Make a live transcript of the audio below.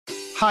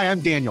Hi,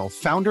 I'm Daniel,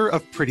 founder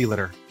of Pretty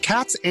Litter.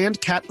 Cats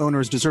and cat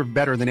owners deserve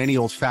better than any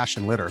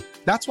old-fashioned litter.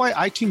 That's why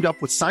I teamed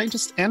up with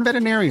scientists and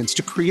veterinarians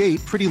to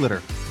create Pretty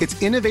Litter.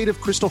 Its innovative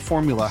crystal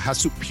formula has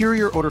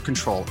superior odor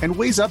control and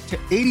weighs up to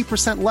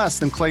 80% less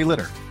than clay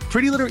litter.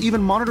 Pretty Litter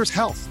even monitors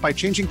health by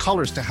changing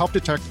colors to help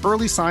detect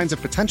early signs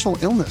of potential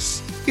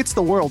illness. It's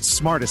the world's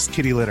smartest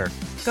kitty litter.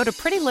 Go to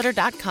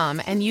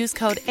prettylitter.com and use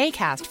code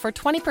ACAST for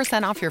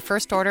 20% off your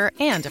first order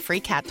and a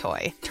free cat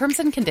toy. Terms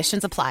and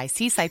conditions apply.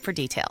 See site for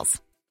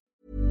details.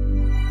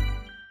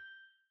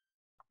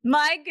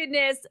 My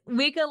goodness,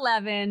 week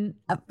 11.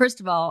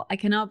 First of all, I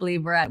cannot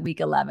believe we're at week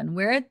 11.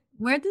 Where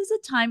does the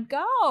time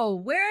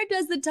go? Where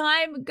does the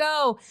time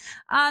go?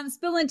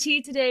 Spilling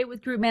tea today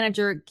with group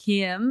manager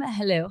Kim.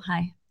 Hello.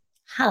 Hi.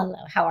 Hello.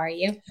 How are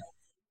you?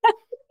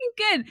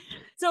 Good.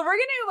 So we're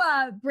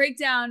going to break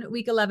down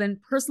week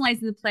 11,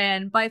 personalizing the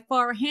plan. By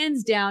far,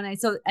 hands down.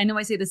 I know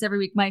I say this every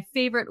week, my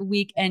favorite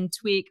weekend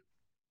tweak.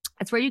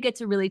 It's where you get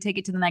to really take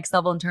it to the next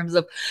level in terms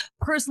of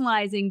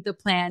personalizing the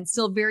plan,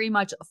 still very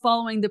much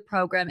following the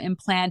program and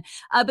plan.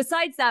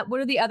 Besides that,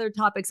 what are the other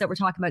topics that we're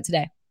talking about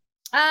today?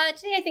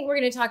 Today, I think we're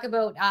going to talk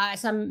about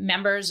some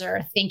members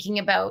are thinking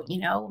about,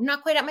 I'm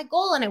not quite at my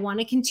goal and I want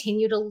to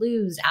continue to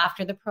lose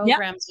after the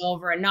program's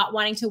over and not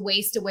wanting to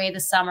waste away the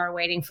summer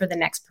waiting for the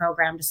next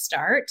program to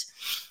start.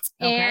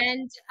 Okay.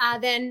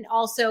 And then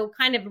also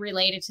kind of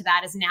related to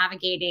that is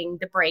navigating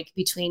the break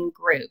between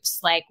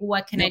groups. Like,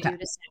 what can I do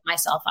to set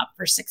myself up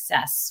for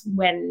success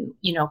when,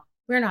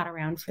 we're not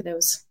around for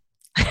those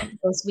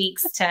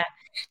weeks to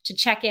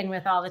check in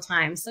with all the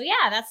time. So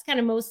yeah, that's kind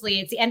of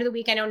mostly, it's the end of the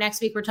week. I know next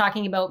week we're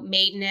talking about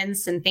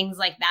maintenance and things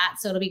like that.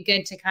 So it'll be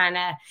good to kind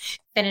of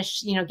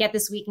finish, get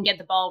this week and get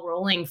the ball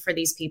rolling for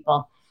these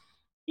people.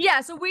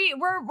 Yeah, so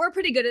we're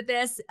pretty good at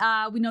this.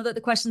 We know that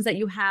the questions that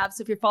you have.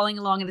 So if you're following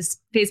along in this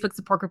Facebook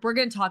support group, we're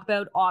going to talk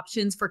about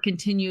options for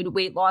continued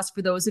weight loss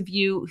for those of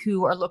you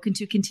who are looking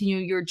to continue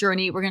your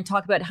journey. We're going to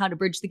talk about how to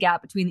bridge the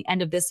gap between the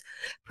end of this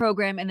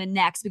program and the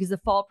next, because the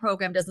fall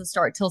program doesn't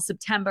start till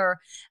September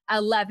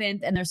 11th,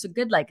 and there's a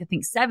good,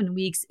 7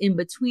 weeks in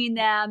between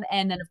them.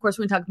 And then, of course,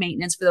 we're going to talk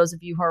maintenance for those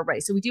of you who are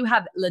ready. So we do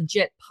have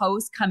legit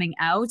posts coming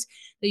out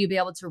that you'll be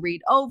able to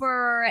read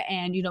over,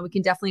 and we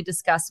can definitely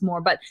discuss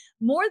more. But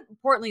more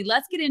importantly,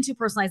 let's get into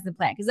personalizing the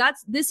plan, because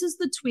this is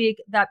the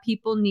tweak that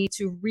people need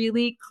to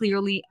really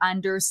clearly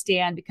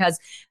understand, because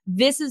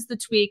this is the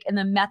tweak and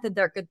the method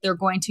they're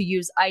going to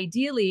use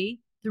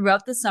ideally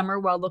throughout the summer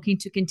while looking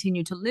to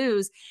continue to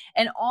lose.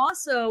 And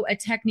also a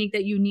technique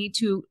that you need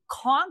to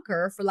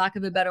conquer, for lack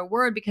of a better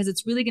word, because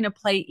it's really going to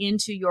play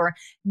into your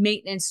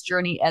maintenance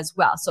journey as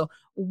well. So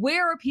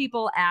where are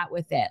people at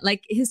with it?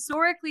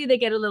 Historically, they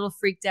get a little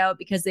freaked out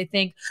because they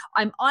think,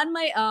 I'm on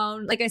my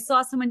own. I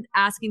saw someone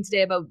asking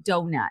today about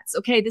donuts.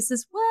 Okay, this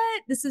is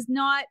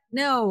not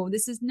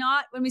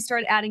when we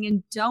start adding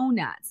in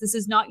donuts. This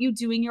is not you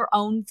doing your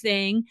own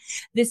thing.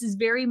 This is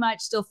very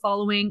much still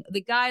following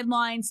the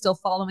guidelines, still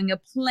following a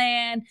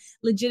plan,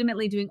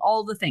 legitimately doing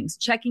all the things,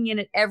 checking in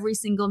at every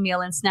single meal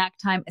and snack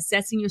time,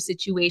 assessing your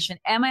situation.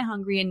 Am I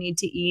hungry and need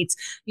to eat?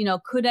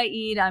 Could I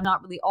eat? I'm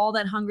not really all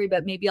that hungry,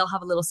 but maybe I'll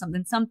have a little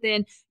something.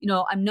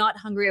 I'm not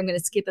hungry. I'm going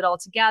to skip it all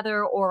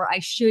together, or I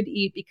should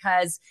eat,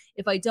 because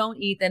if I don't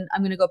eat, then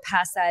I'm going to go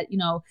past that,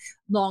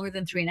 longer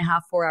than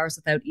 3.5, 4 hours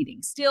without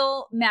eating.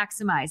 Still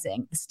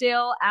maximizing,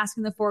 still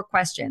asking the 4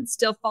 questions,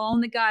 still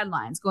following the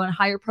guidelines, going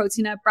higher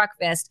protein at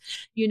breakfast,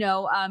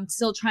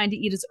 still trying to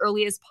eat as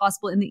early as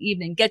possible in the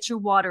evening, get your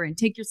water in,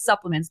 take your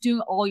supplements,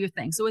 doing all your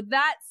things. So with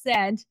that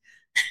said,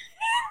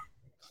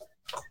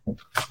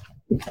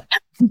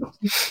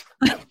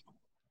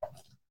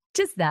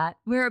 just that.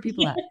 Where are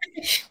people at?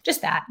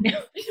 Just that.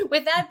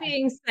 With that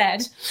being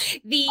said,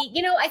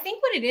 I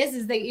think what it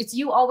is that it's,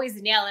 you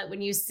always nail it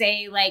when you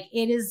say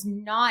it is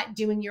not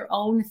doing your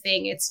own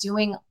thing. It's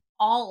doing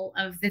all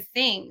of the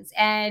things.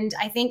 And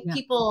I think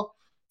people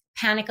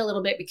panic a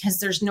little bit because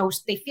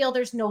they feel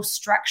there's no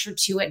structure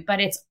to it, but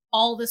it's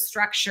all the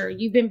structure.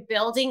 You've been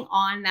building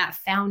on that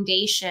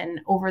foundation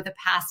over the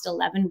past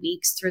 11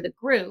 weeks through the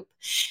group.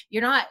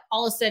 You're not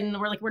all of a sudden,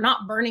 we're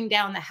not burning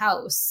down the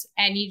house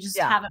and you just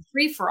have a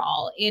free for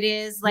all. It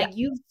is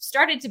you've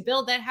started to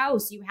build that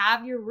house. You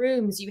have your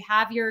rooms, you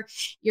have your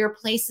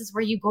places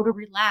where you go to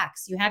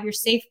relax. You have your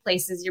safe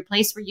places, your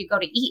place where you go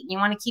to eat. And you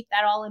want to keep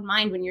that all in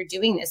mind when you're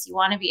doing this. You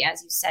want to be,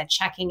 as you said,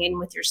 checking in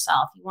with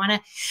yourself. You want to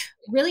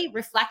really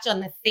reflect on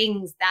the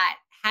things that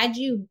had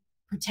you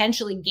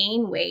potentially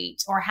gain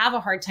weight or have a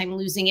hard time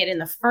losing it in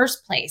the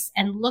first place,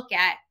 and look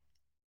at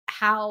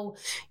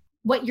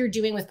what you're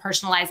doing with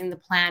personalizing the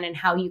plan and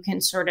how you can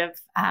sort of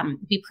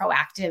be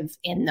proactive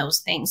in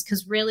those things.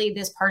 Because really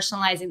this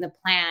personalizing the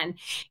plan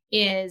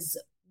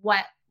is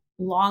what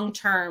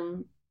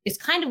long-term is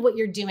kind of what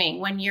you're doing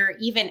when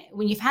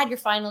you've had your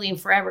Finally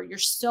and Forever. You're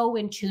so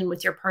in tune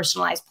with your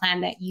personalized plan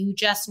that you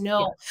just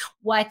know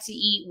what to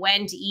eat,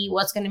 when to eat,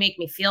 what's going to make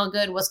me feel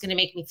good, what's going to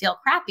make me feel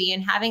crappy.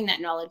 And having that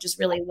knowledge is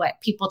really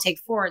what people take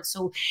forward.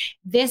 So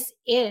this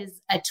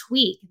is a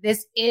tweak.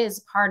 This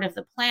is part of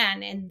the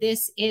plan. And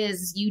this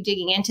is you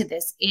digging into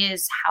this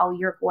is how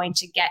you're going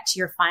to get to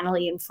your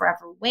Finally and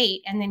Forever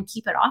weight and then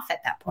keep it off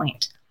at that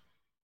point.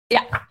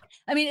 Yeah.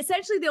 I mean,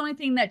 essentially the only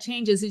thing that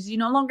changes is you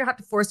no longer have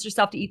to force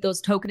yourself to eat those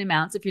token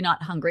amounts if you're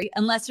not hungry,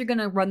 unless you're going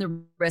to run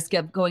the risk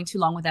of going too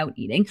long without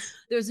eating.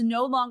 There's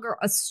no longer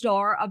a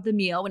star of the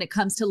meal when it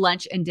comes to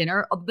lunch and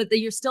dinner, but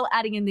you're still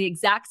adding in the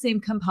exact same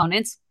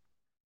components.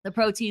 The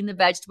protein, the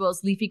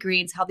vegetables, leafy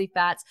greens, healthy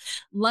fats.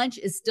 Lunch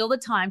is still the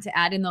time to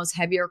add in those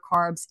heavier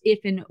carbs if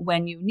and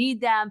when you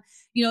need them.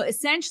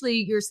 Essentially,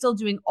 you're still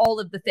doing all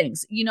of the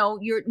things.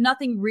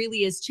 Nothing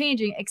really is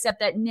changing except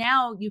that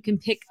now you can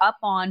pick up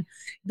on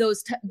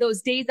those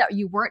days that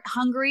you weren't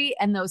hungry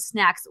and those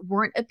snacks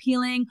weren't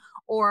appealing,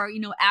 or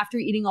after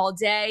eating all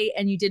day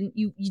and you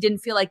didn't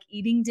feel like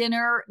eating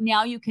dinner.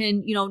 Now you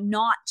can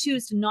not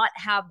choose to not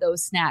have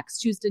those snacks,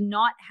 choose to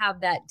not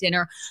have that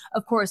dinner,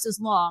 of course,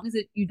 as long as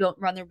you don't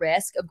run the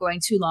risk of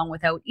going too long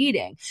without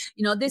eating.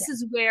 This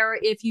is where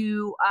if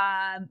you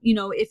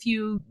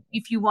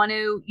want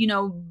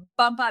to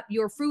bump up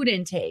your fruit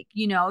intake,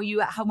 you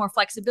have more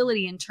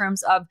flexibility in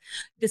terms of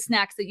the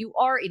snacks that you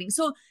are eating.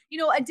 So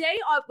a day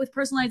off with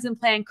personalized and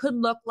plan could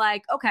look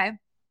like, okay,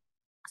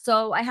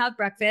 so I have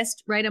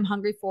breakfast, right? I'm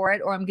hungry for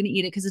it, or I'm going to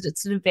eat it because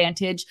it's an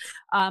advantage.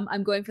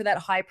 I'm going for that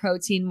high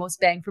protein, most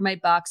bang for my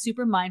buck,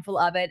 super mindful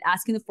of it,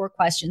 asking the 4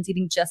 questions,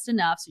 eating just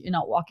enough so you're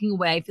not walking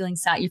away feeling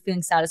you're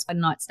feeling satisfied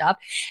and not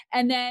stuffed.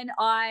 And then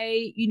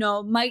I,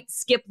 might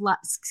skip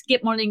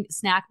morning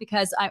snack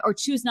or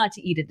choose not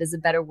to eat it is a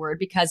better word,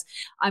 because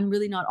I'm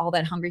really not all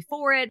that hungry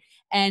for it.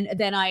 And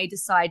then I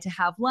decide to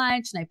have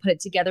lunch and I put it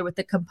together with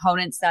the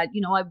components that,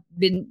 I've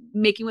been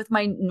making with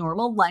my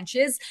normal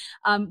lunches,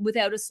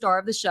 without a star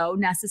of the show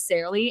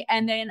necessarily.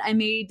 And then I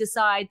may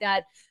decide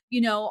that,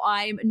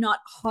 I'm not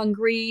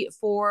hungry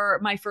for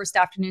my first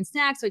afternoon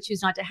snack, so I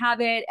choose not to have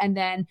it. And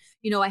then,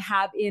 I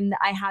have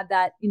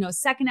that,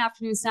 second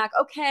afternoon snack.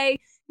 Okay,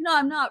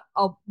 I'm not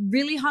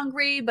really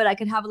hungry, but I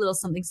can have a little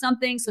something.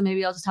 So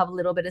maybe I'll just have a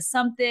little bit of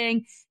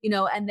something,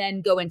 and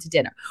then go into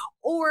dinner.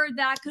 Or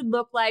that could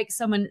look like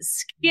someone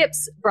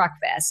skips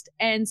breakfast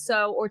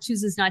or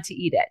chooses not to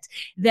eat it.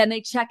 Then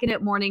they check in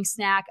at morning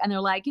snack and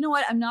they're like, you know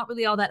what? I'm not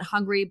really all that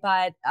hungry,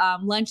 but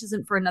lunch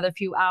isn't for another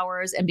few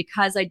hours. And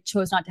because I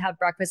chose not to have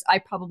breakfast, I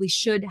probably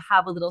should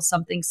have a little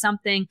something.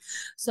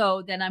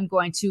 So then I'm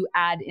going to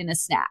add in a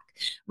snack.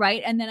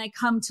 Right. And then I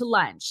come to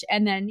lunch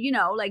and then,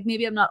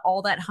 maybe I'm not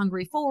all that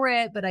hungry for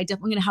it, but I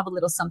definitely going to have a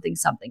little something.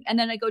 And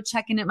then I go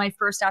check in at my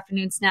first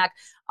afternoon snack.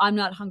 I'm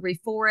not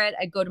hungry for it.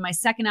 I go to my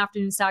second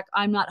afternoon snack.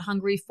 I'm not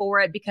hungry for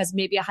it because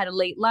maybe I had a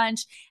late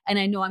lunch and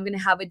I know I'm going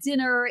to have a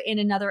dinner in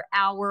another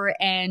hour.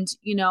 And,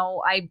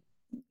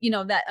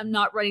 that I'm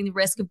not running the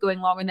risk of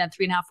going longer than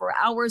 3.5, 4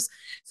 hours.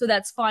 So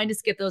that's fine to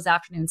skip those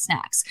afternoon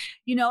snacks,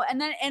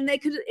 and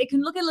it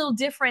can look a little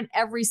different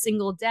every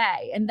single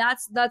day. And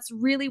that's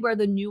really where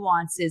the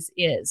nuances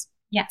is.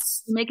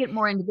 Yes. Make it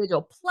more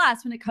individual.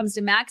 Plus, when it comes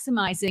to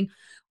maximizing,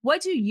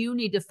 what do you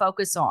need to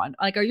focus on?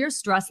 Like, are your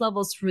stress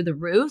levels through the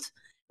roof?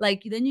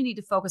 Then you need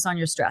to focus on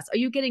your stress. Are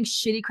you getting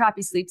shitty,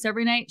 crappy sleeps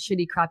every night?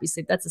 Shitty, crappy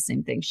sleep. That's the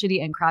same thing.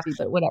 Shitty and crappy,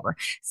 but whatever.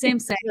 Same.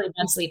 Really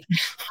bad sleep.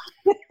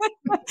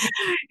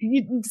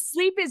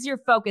 Sleep is your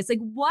focus. Like,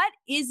 what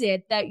is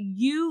it that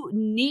you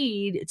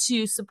need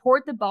to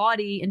support the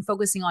body in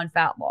focusing on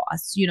fat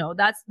loss?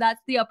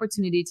 That's the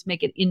opportunity to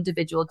make it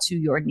individual to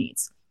your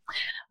needs.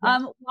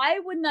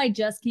 Why wouldn't I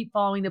just keep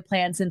following the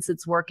plan since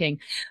it's working?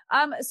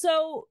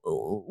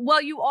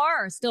 You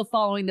are still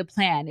following the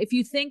plan. If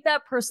you think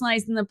that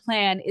personalizing the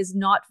plan is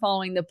not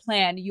following the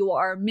plan, you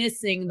are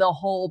missing the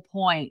whole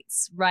point,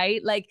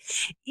 right? Like,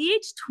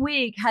 each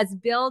tweak has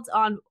built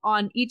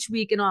on each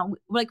week, and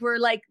we're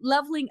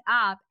leveling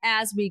up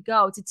as we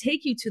go to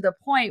take you to the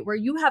point where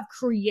you have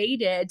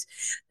created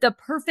the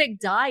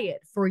perfect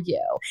diet for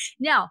you.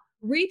 Now,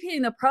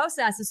 repeating the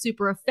process is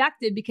super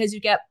effective because you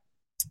get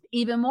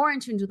even more in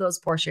tune to those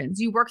portions.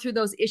 You work through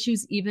those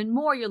issues even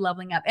more, you're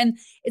leveling up. And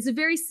it's a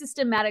very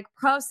systematic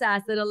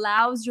process that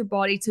allows your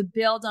body to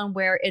build on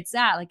where it's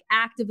at, like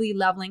actively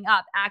leveling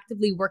up,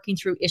 actively working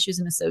through issues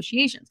and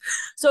associations.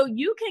 So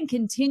you can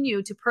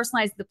continue to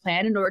personalize the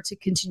plan in order to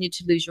continue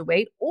to lose your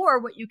weight, or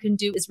what you can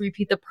do is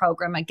repeat the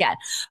program again.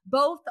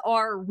 Both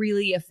are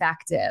really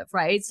effective,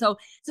 right? So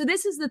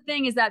this is the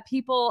thing, is that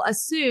people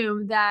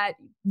assume that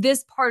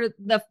this part of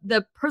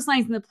the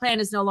personalizing the plan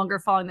is no longer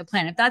following the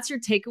plan. If that's your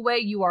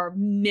takeaway, you are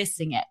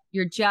missing it.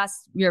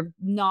 You're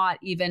not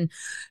even,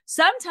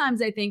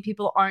 sometimes I think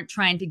people aren't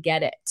trying to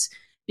get it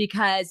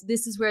because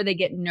this is where they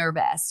get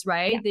nervous,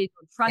 right? Yeah. They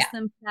don't trust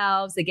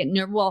themselves. They get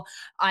nervous. Well,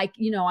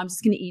 I'm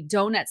just going to eat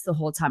donuts the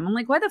whole time. I'm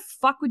like, why the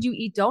fuck would you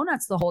eat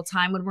donuts the whole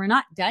time when we're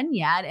not done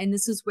yet? And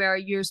this is where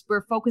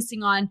we're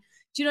focusing on,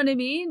 do you know what I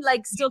mean?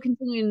 Like, still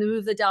continuing to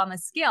move the dial on the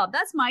scale.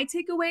 That's my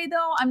takeaway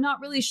though. I'm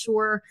not really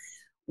sure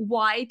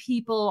why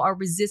people are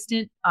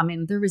resistant. I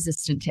mean, they're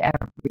resistant to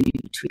every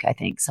tweak, I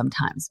think,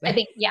 sometimes. But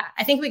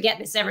I think we get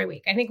this every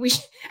week. I think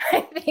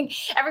I think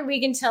every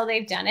week until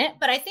they've done it.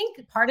 But I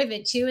think part of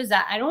it too is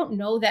that I don't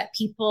know that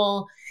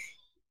people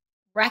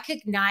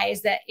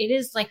recognize that it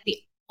is like the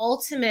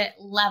ultimate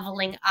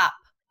leveling up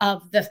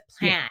of the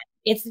plan.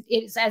 Yeah.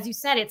 It's as you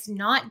said, it's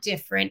not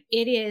different.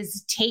 It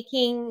is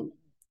taking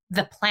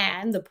the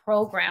plan, the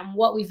program,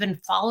 what we've been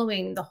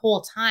following the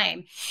whole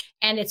time,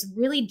 and it's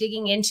really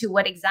digging into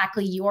what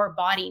exactly your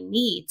body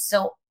needs.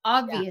 So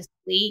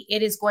obviously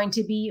it is going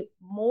to be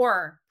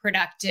more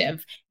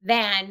productive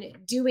than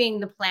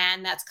doing the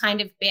plan that's kind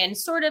of been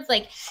sort of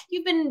like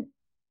you've been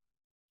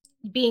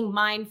being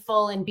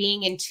mindful and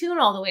being in tune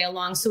all the way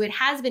along. So it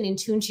has been in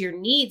tune to your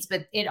needs,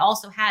 but it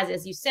also has,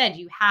 as you said,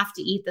 you have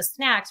to eat the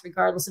snacks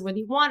regardless of whether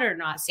you want it or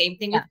not. Same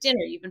thing with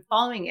dinner. You've been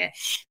following it.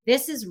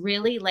 This is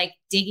really like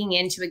digging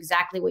into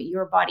exactly what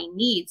your body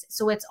needs.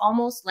 So it's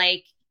almost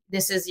like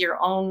this is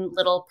your own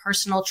little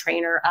personal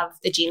trainer of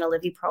the Gina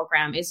Livy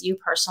program, is you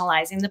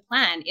personalizing the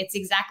plan. It's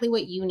exactly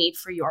what you need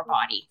for your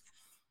body.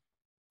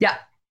 Yeah.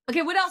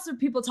 Okay. What else are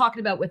people talking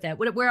about with it?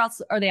 Where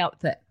else are they out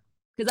with it?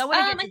 Because I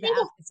want to get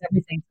to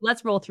everything.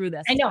 Let's roll through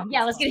this. I know.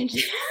 Yeah, let's get into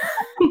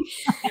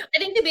it. I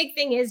think the big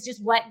thing is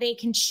just what they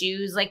can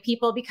choose. Like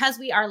people, because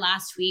our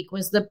last week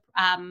was the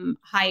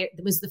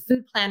the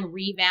food plan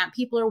revamp.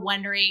 People are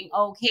wondering,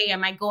 okay,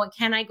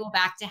 can I go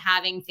back to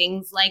having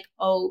things like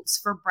oats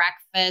for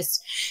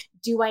breakfast?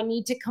 Do I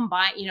need to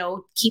combine,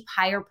 keep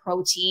higher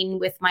protein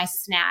with my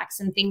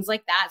snacks and things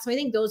like that? So I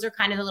think those are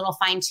kind of the little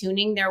fine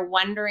tuning. They're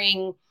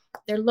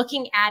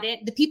looking at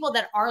it. The people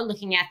that are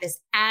looking at this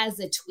as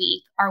a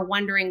tweak are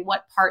wondering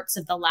what parts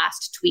of the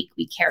last tweak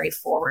we carry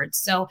forward.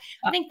 So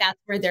I think that's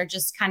where they're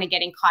just kind of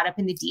getting caught up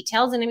in the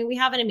details. And I mean, we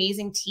have an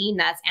amazing team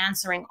that's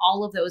answering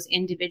all of those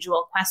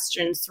individual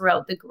questions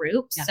throughout the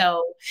group. Yeah.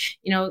 So,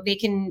 they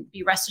can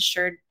be rest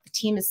assured the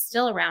team is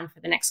still around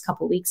for the next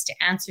couple of weeks to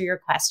answer your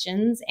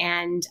questions.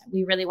 And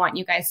we really want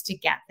you guys to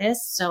get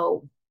this.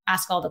 So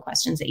ask all the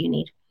questions that you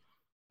need.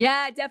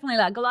 Yeah, definitely.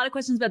 Like a lot of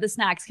questions about the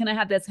snacks. Can I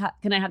have this?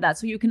 Can I have that?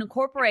 So you can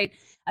incorporate,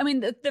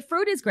 the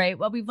fruit is great.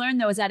 What we've learned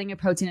though is adding a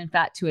protein and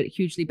fat to it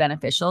hugely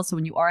beneficial. So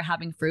when you are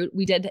having fruit,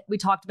 we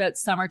talked about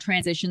summer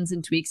transitions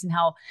and tweaks and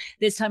how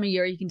this time of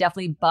year you can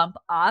definitely bump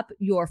up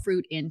your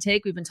fruit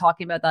intake. We've been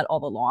talking about that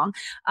all along.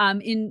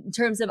 In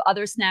terms of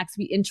other snacks,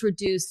 we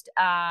introduced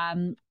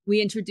the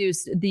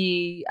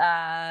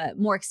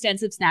more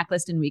extensive snack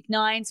list in week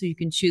 9. So you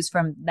can choose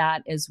from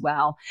that as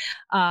well.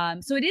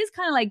 So it is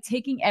kind of like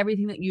taking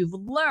everything that you've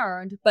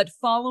learned, but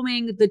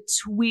following the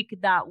tweak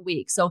that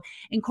week. So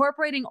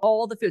incorporating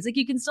all the foods, like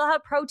you can still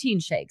have protein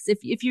shakes.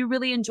 If you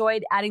really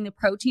enjoyed adding the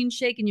protein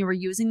shake and you were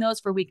using those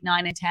for week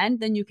 9 and 10,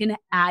 then you can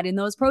add in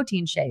those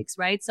protein shakes,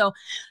 right? So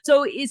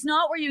it's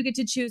not where you get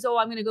to choose,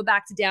 I'm going to go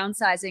back to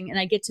downsizing and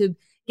I get to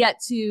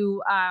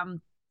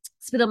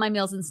split on my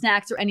meals and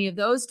snacks or any of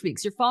those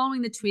tweaks. You're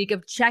following the tweak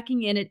of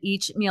checking in at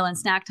each meal and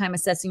snack time,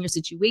 assessing your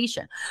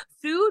situation.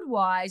 Food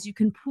wise, you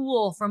can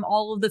pull from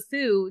all of the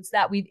foods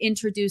that we've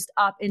introduced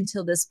up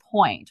until this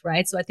point,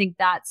 right? So I think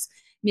that's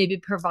maybe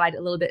provide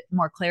a little bit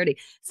more clarity.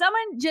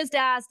 Someone just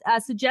asked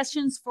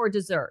suggestions for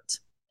dessert.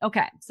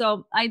 Okay,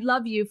 so I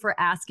love you for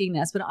asking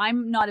this, but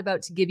I'm not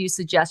about to give you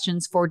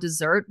suggestions for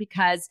dessert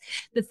because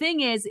the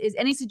thing is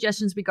any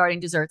suggestions regarding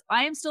desserts,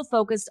 I am still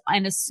focused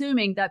on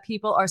assuming that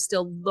people are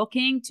still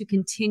looking to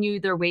continue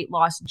their weight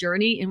loss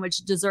journey in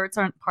which desserts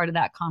aren't part of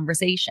that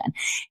conversation.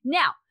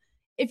 Now,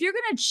 if you're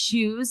going to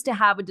choose to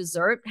have a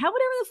dessert, have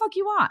whatever the fuck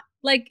you want.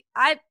 Like,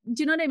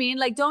 do you know what I mean?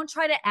 Like, don't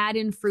try to add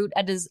in fruit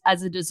as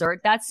a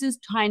dessert. That's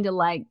just kind of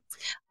like,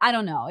 I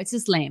don't know. It's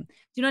just lame.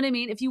 Do you know what I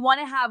mean? If you want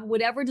to have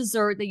whatever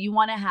dessert that you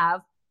want to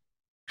have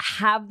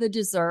the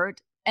dessert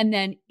and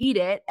then eat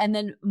it and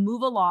then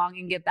move along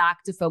and get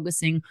back to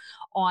focusing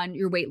on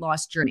your weight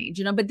loss journey.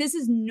 But this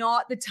is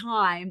not the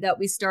time that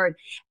we start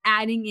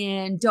adding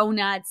in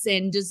donuts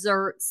and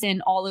desserts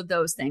and all of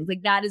those things.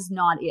 Like that is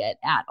not it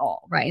at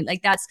all, right?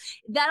 Like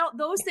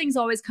those things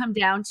always come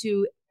down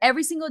to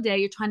every single day,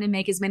 you're trying to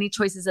make as many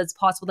choices as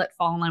possible that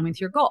fall in line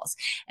with your goals.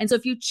 And so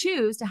if you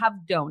choose to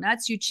have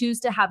donuts, you choose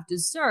to have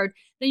dessert,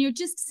 then you're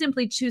just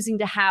simply choosing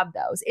to have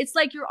those. It's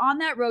like you're on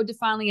that road to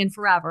finally and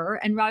forever.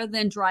 And rather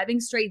than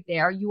driving straight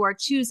there, you are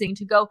choosing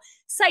to go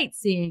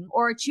sightseeing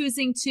or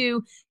choosing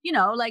to,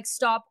 like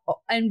stop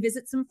and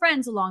visit some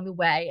friends along the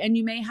way. And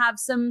you may have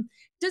some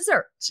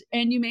dessert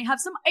and you may have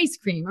some ice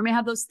cream or may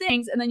have those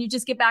things. And then you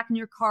just get back in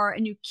your car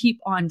and you keep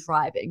on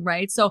driving,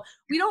 right? So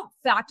we don't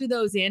factor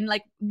those in.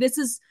 Like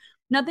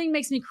nothing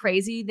makes me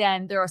crazy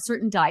than there are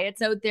certain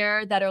diets out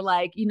there that are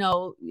like,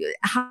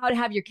 how to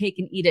have your cake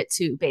and eat it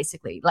too,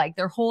 basically. Like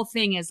their whole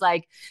thing is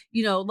like,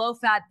 low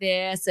fat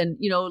this and,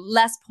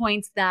 less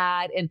points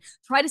that, and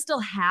try to still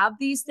have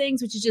these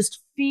things, which is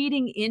just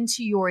feeding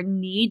into your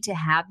need to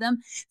have them,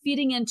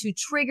 feeding into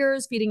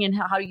triggers, feeding in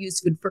how to use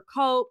food for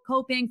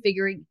coping,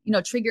 feeding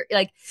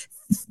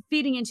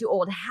into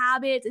old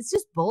habits. It's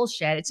just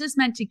bullshit. It's just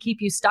meant to keep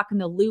you stuck in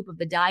the loop of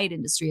the diet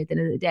industry at the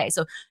end of the day.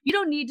 So you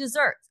don't need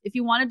desserts. If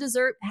you want a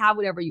dessert, have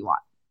whatever you want.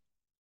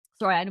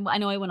 Sorry, I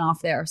know I went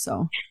off there.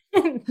 So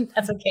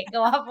that's okay.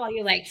 Go off while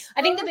you like.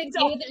 I think the big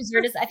thing with the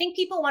dessert is I think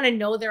people want to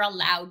know they're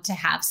allowed to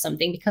have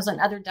something, because on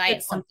other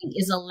diets, something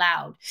is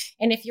allowed.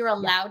 And if you're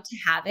allowed to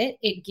have it,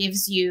 it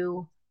gives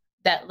you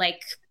that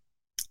like,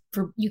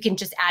 you can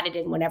just add it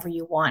in whenever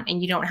you want,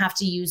 and you don't have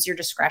to use your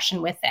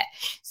discretion with it.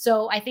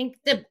 So I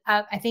think the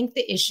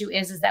issue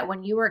is that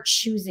when you are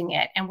choosing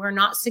it, and we're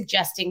not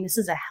suggesting this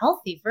is a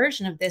healthy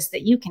version of this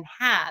that you can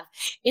have,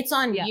 it's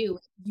on you,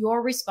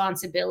 your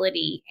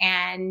responsibility,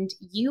 and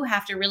you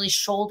have to really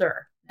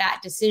shoulder that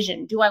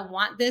decision. Do I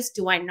want this?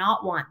 Do I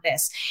not want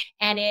this?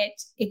 And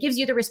it gives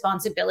you the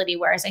responsibility.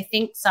 Whereas I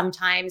think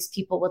sometimes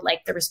people would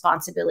like the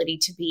responsibility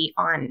to be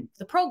on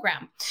the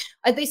program.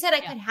 They said I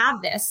could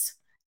have this.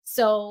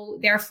 So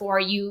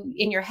therefore you,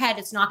 in your head,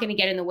 it's not going to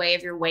get in the way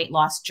of your weight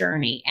loss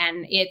journey.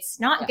 And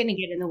it's not going to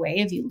get in the way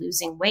of you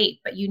losing weight,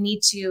 but you need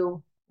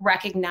to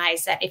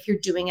recognize that if you're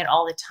doing it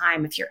all the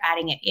time, if you're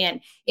adding it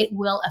in, it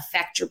will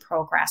affect your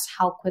progress,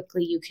 how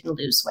quickly you can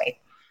lose weight.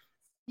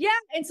 Yeah.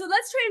 And so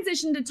let's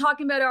transition to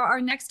talking about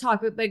our next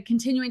topic, but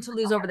continuing to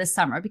lose over the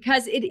summer,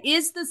 because it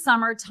is the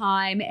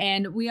summertime,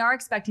 and we are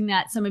expecting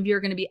that some of you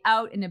are going to be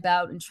out and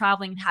about and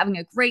traveling and having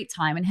a great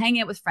time and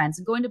hanging out with friends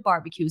and going to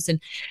barbecues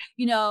and,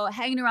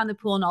 hanging around the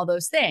pool and all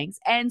those things.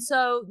 And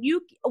so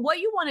what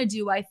you want to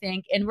do, I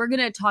think, and we're going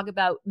to talk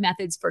about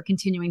methods for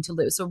continuing to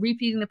lose. So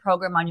repeating the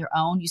program on your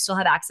own, you still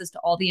have access to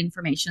all the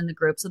information in the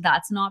group. So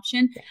that's an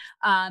option.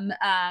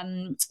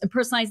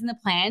 Personalizing the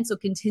plan. So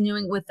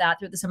continuing with that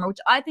through the summer, which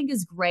I think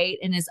is great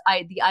and is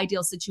the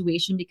ideal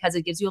situation, because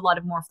it gives you a lot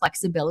of more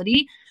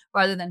flexibility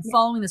rather than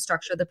following the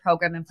structure of the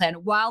program and plan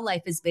while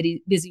life is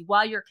busy,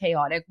 while you're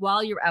chaotic,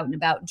 while you're out and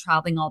about and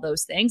traveling, all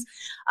those things.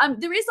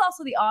 There is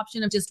also the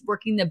option of just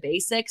working the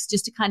basics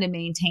just to kind of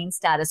maintain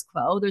status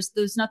quo.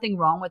 There's nothing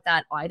wrong with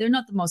that either.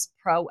 Not the most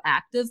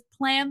proactive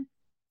plan,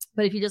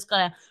 but if you just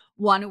gotta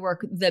want to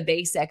work the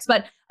basics.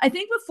 But I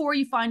think before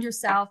you find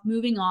yourself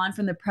moving on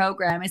from the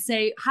program, I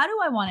say, how do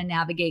I want to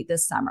navigate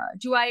this summer?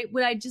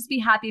 Would I just be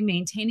happy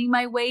maintaining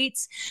my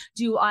weights?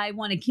 Do I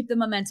want to keep the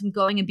momentum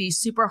going and be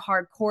super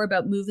hardcore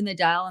about moving the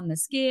dial on the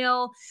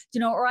scale?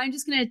 Or I'm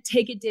just going to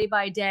take it day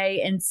by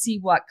day and see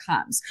what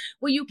comes.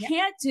 What you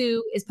can't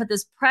do is put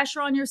this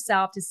pressure on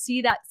yourself to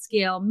see that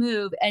scale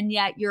move, and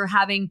yet you're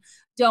having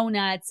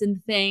donuts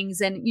and things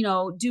and,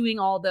 doing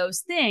all those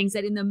things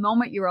that in the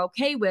moment you're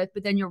okay with,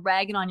 but then you're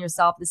ragging on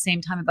yourself at the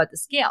same time about the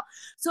scale.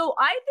 So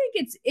I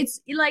think it's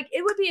like,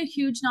 it would be a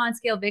huge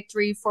non-scale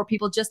victory for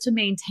people just to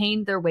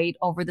maintain their weight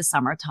over the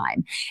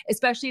summertime,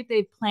 especially if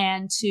they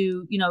plan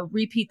to,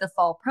 repeat the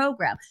fall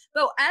program.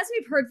 But as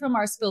we've heard from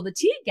our Spill the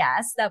Tea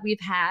guests that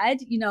we've had,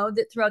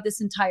 that throughout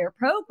this entire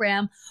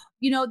program,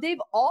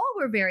 they've all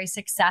were very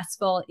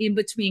successful in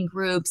between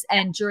groups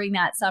and during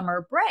that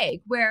summer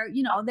break where,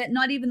 that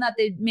not even that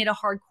they made a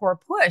hardcore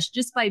push,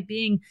 just by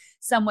being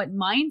somewhat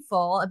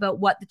mindful about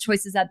what the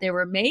choices that they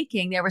were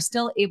making, they were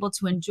still able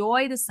to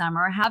enjoy the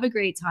summer, have a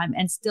great time,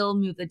 and still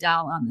move the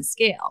dial on the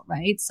scale,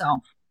 right?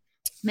 So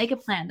make a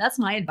plan. That's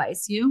my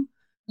advice. You?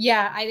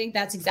 Yeah, I think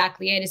that's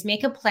exactly it, is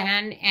make a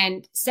plan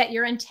and set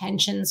your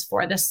intentions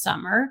for the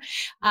summer.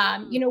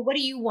 What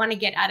do you want to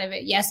get out of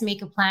it? Yes,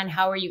 make a plan.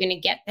 How are you going to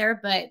get there?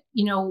 But,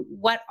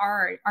 what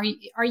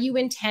are you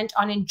intent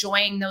on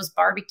enjoying those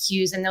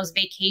barbecues and those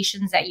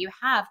vacations that you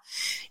have?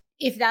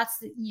 If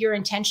that's your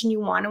intention,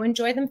 you want to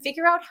enjoy them,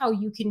 figure out how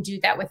you can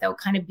do that without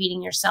kind of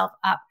beating yourself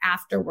up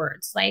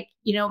afterwards. Like,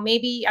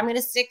 maybe I'm going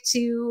to stick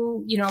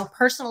to,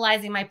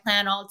 personalizing my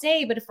plan all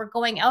day, but if we're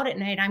going out at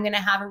night, I'm going to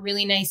have a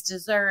really nice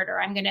dessert,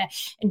 or I'm going to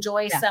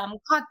enjoy some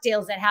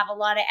cocktails that have a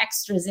lot of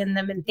extras in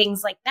them and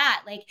things like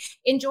that. Like,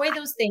 enjoy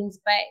those things,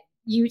 but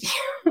you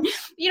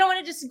don't want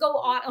to just go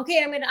on,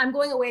 okay, I'm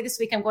going away this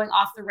week, I'm going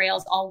off the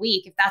rails all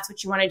week. If that's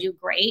what you want to do,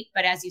 great.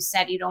 But as you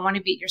said, you don't want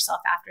to beat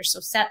yourself after. So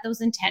set those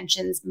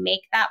intentions,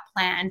 make that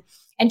plan,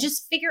 and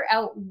just figure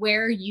out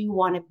where you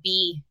want to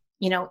be,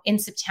 in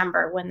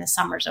September when the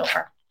summer's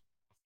over.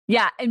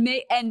 Yeah.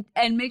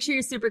 And make sure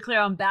you're super clear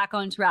on back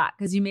on track,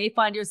 because you may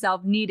find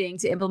yourself needing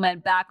to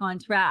implement back on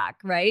track,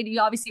 right?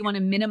 You obviously want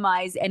to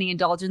minimize any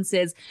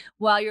indulgences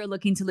while you're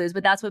looking to lose,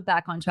 but that's what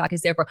back on track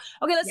is there for.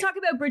 Okay. Let's talk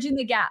about bridging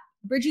the gap.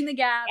 Bridging the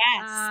gap.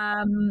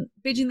 Yes.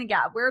 Bridging the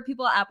gap. Where are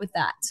people at with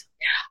that?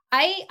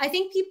 I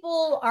think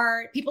people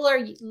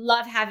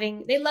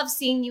love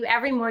seeing you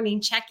every morning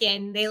check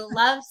in. They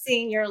love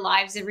seeing your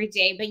lives every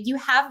day, but you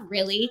have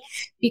really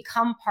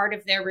become part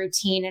of their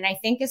routine. And I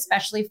think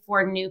especially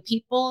for new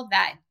people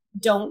that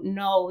don't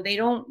know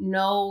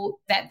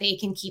that they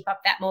can keep up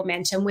that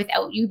momentum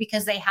without you,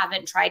 because they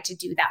haven't tried to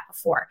do that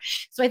before.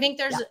 So I think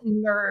there's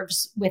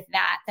nerves with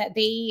that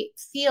they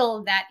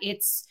feel that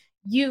it's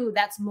you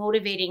that's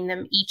motivating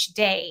them each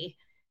day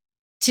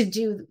to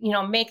do,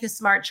 make the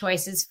smart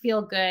choices,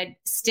 feel good,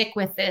 stick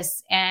with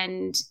this,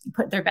 and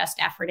put their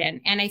best effort in.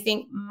 And I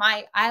think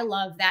I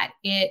love that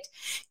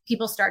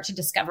people start to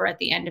discover at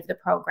the end of the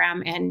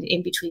program and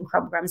in between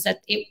programs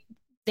that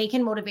they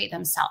can motivate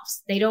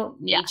themselves. They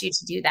don't need you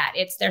to do that.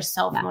 It's their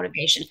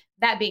self-motivation.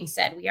 That being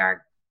said, we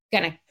are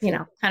going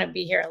to, kind of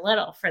be here a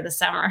little for the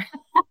summer.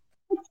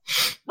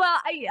 Well,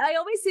 I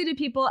always say to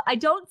people, I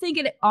don't think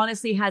it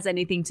honestly has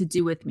anything to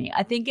do with me.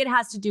 I think it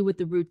has to do with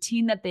the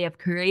routine that they have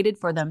created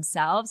for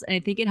themselves. And I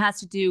think it has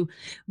to do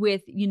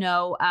with,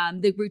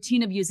 the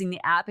routine of using the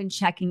app and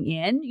checking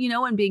in,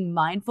 and being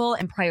mindful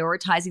and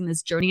prioritizing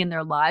this journey in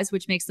their lives,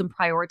 which makes them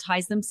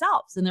prioritize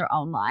themselves in their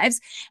own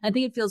lives. And I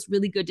think it feels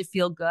really good to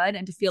feel good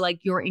and to feel like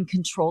you're in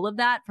control of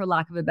that, for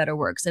lack of a better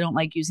word, because I don't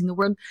like using the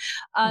word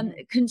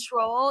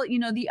control.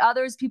 The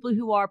others, people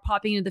who are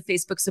popping into the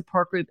Facebook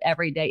support group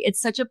every day, it's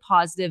such a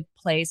positive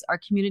place. Our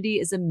community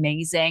is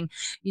amazing.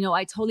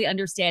 I totally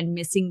understand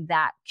missing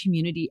that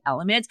community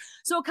element.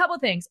 So a couple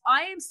of things.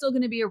 I am still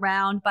going to be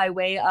around by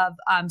way of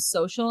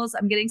socials.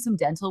 I'm getting some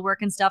dental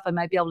work and stuff. I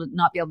might be able to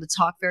not be able to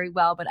talk very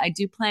well, but I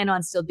do plan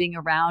on still being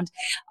around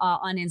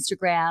on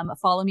Instagram.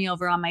 Follow me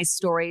over on my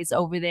stories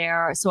over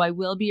there. So I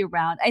will be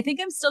around. I think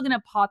I'm still going to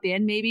pop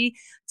in maybe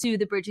to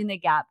the Bridging the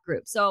Gap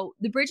group. So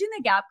the Bridging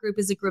the Gap group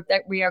is a group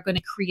that we are going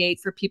to create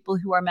for people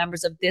who are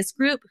members of this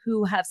group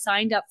who have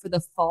signed up for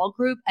the fall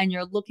group, and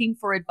you're looking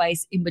for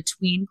advice in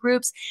between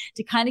groups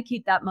to kind of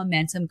keep that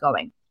momentum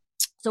going.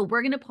 So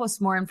we're going to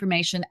post more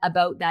information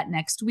about that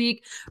next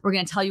week. We're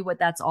going to tell you what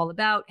that's all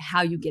about,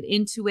 how you get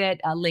into it,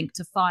 a link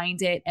to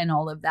find it, and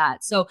all of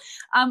that. So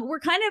we're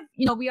kind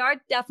of, we are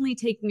definitely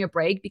taking a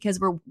break because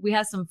we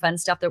have some fun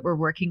stuff that we're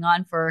working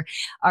on for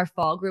our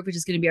fall group, which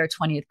is going to be our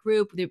 20th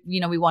group.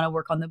 We want to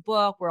work on the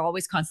book. We're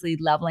always constantly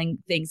leveling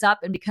things up.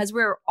 And because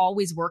we're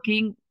always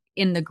working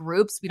in the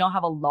groups, we don't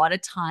have a lot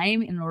of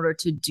time in order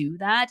to do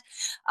that.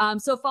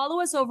 So follow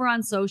us over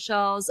on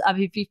socials.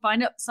 If you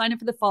sign up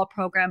for the fall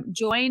program,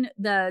 join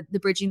the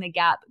Bridging the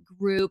Gap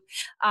group,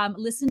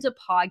 listen to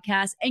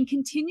podcasts, and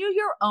continue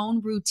your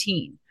own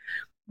routine.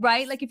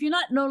 Right? Like if you're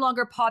no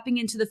longer popping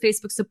into the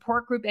Facebook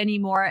support group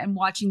anymore and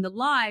watching the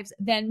lives,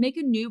 then make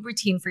a new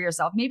routine for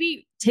yourself.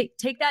 Maybe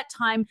take that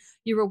time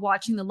you were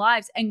watching the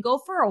lives and go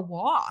for a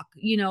walk,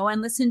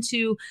 and listen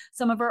to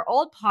some of our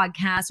old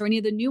podcasts or any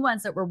of the new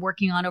ones that we're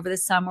working on over the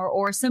summer,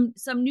 or some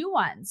new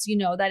ones,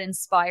 that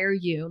inspire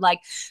you. Like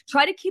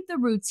try to keep the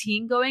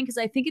routine going, because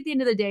I think at the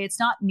end of the day, it's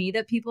not me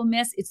that people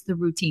miss, it's the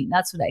routine.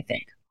 That's what I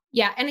think.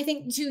 Yeah. And I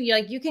think too,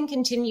 you can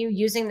continue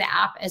using the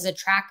app as a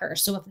tracker.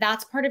 So if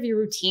that's part of your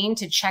routine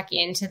to check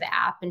into the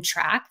app and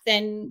track,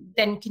 then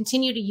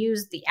continue to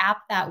use the app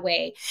that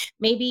way.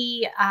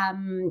 Maybe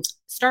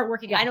start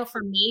working. I know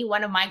for me,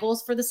 one of my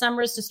goals for the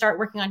summer is to start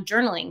working on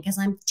journaling, because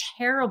I'm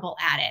terrible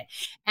at it.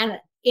 And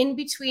in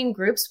between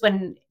groups,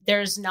 when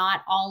there's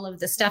not all of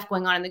the stuff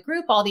going on in the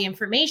group, all the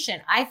information,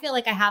 I feel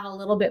like I have a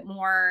little bit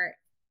more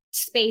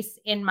space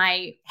in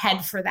my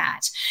head for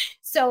that.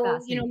 So,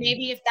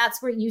 maybe if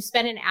that's where you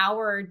spend an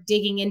hour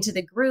digging into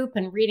the group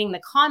and reading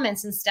the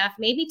comments and stuff,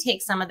 maybe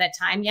take some of that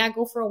time. Yeah,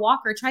 go for a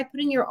walk, or try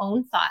putting your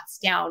own thoughts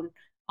down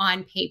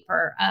on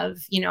paper of,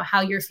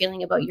 how you're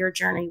feeling about your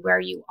journey, where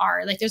you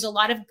are. Like there's a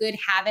lot of good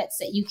habits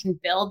that you can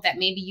build that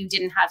maybe you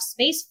didn't have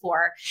space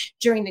for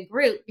during the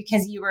group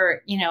because you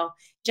were,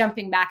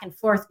 jumping back and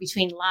forth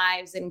between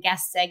lives and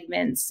guest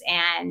segments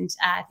and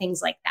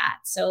things like that.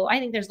 So I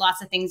think there's lots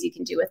of things you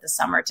can do with the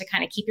summer to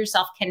kind of keep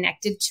yourself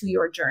connected to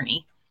your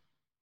journey.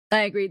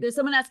 I agree. There's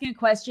someone asking a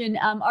question.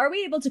 Are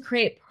we able to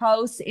create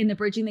posts in the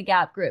Bridging the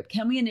Gap group?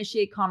 Can we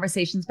initiate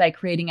conversations by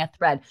creating a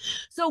thread?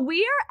 So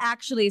we are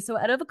actually,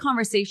 out of a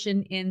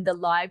conversation in the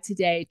live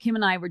today, Kim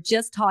and I were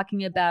just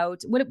talking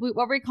about what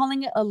were we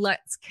calling it? A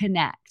Let's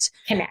Connect.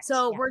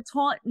 So we're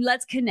told,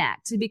 let's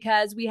connect,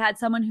 because we had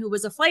someone who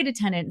was a flight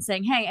attendant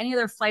saying, hey, any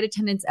other flight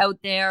attendants out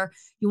there,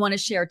 you want to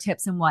share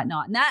tips and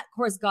whatnot. And that, of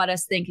course, got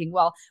us thinking,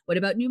 well, what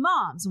about new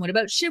moms? And what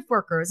about shift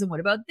workers? And what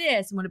about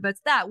this? And what about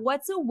that?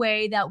 What's a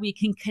way that we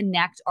can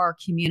connect our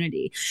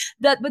community?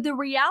 But the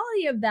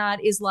reality of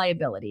that is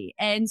liability.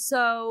 And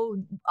so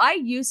I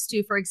used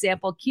to, for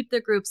example, keep the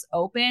groups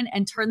open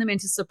and turn them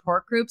into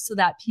support groups so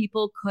that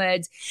people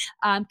could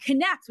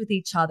connect with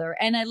each other.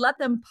 And I let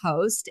them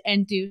post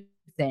and do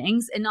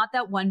things, and not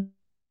that one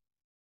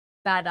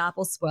bad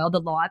apple spoiled the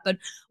lot. But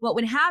what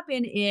would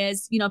happen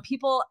is,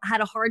 people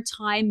had a hard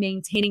time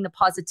maintaining the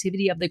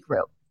positivity of the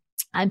group.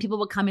 And people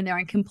would come in there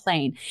and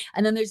complain.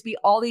 And then there's be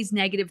all these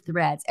negative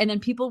threads. And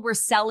then people were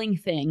selling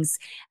things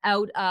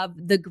out of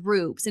the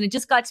groups. And it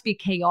just got to be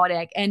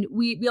chaotic. And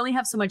we only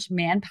have so much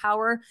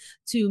manpower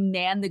to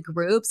man the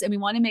groups. And we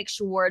want to make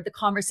sure the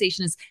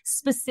conversation is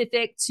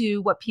specific to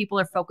what people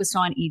are focused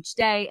on each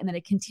day, and that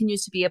it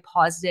continues to be a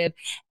positive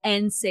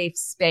and safe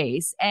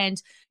space.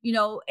 And,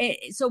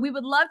 so we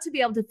would love to be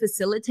able to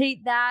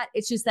facilitate that.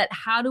 It's just that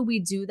how do we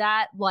do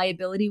that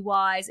liability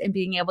wise and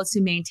being able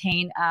to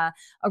maintain a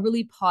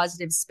really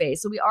positive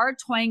space? So we are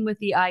toying with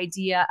the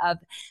idea of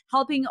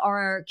helping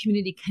our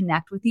community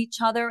connect with each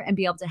other and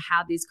be able to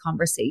have these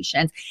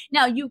conversations.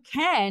 Now you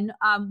can,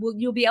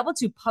 you'll be able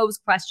to pose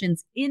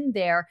questions in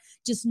there,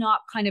 just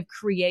not kind of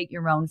create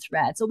your own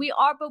thread. So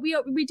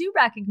we do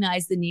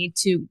recognize the need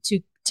to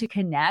to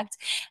connect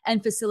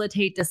and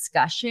facilitate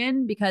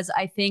discussion, because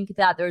I think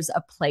that there's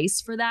a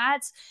place for that.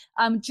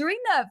 During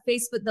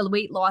the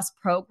weight loss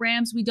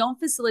programs, we don't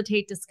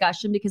facilitate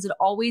discussion because it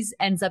always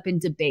ends up in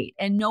debate,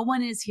 and no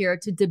one is here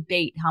to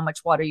debate how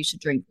much water you should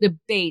drink,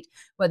 debate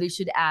whether you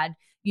should add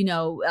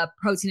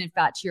protein and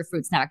fat to your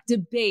fruit snack,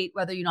 debate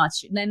whether you're not,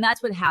 and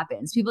that's what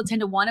happens. People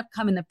tend to want to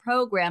come in the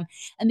program,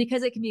 and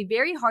because it can be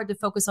very hard to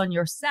focus on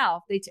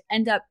yourself, they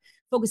end up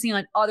focusing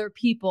on other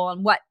people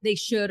and what they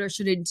should or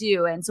shouldn't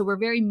do. And so we're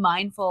very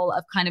mindful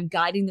of kind of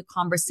guiding the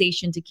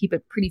conversation to keep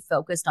it pretty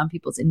focused on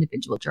people's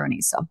individual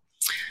journeys.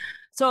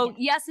 So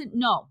yes and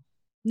no.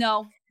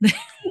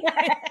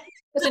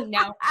 Listen,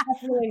 no,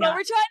 absolutely but not.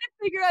 we're trying to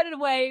figure out a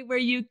way where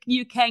you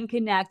can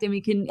connect, and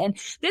this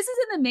is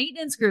in the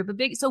maintenance group,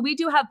 so we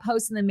do have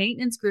posts in the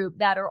maintenance group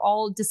that are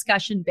all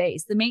discussion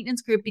based. The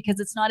maintenance group, because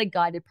it's not a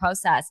guided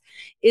process,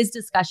 is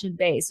discussion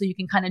based. So you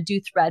can kind of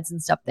do threads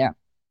and stuff there.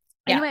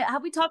 Yeah. Anyway,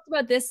 have we talked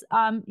about this?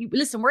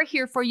 Listen, we're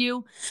here for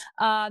you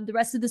the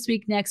rest of this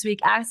week, next week.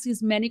 Ask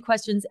as many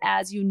questions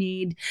as you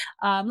need.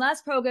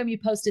 Last program, you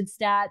posted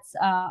stats.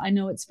 I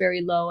know it's very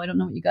low. I don't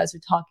know what you guys are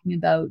talking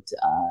about.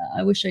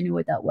 I wish I knew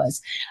what that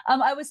was.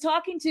 I was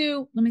talking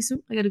to, let me see.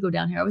 I got to go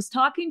down here. I was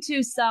talking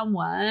to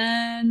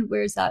someone.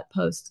 Where's that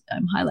post?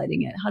 I'm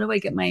highlighting it. How do I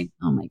get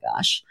oh my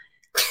gosh.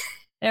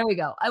 There we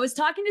go. I was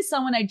talking to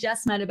someone I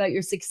just met about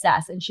your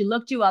success, and she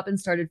looked you up and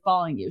started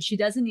following you. She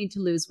doesn't need to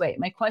lose weight.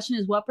 My question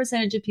is, what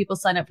percentage of people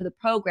sign up for the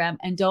program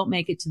and don't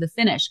make it to the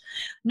finish?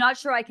 Not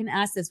sure I can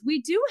ask this.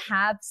 We do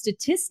have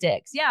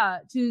statistics. Yeah,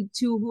 to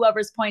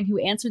whoever's point who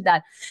answered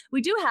that.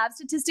 We do have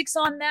statistics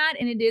on that,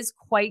 and it is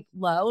quite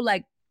low.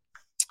 Like,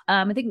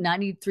 I think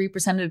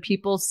 93% of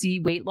people see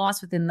weight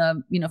loss within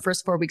the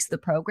first 4 weeks of the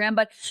program,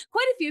 but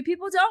quite a few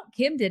people don't.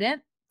 Kim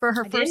didn't for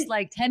her first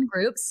 10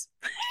 groups.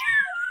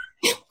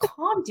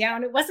 Calm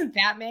down. It wasn't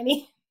that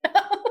many.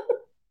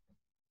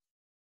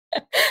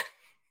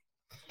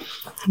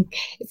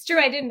 It's true.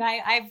 I didn't.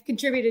 I've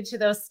contributed to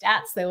those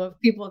stats though of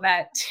people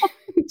that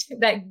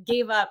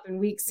gave up in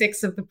week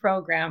 6 of the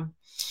program.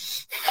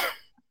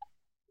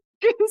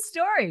 True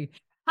story.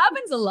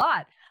 Happens a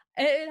lot.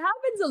 It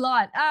happens a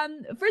lot.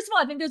 First of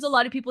all, I think there's a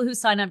lot of people who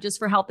sign up just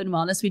for health and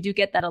wellness. We do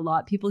get that a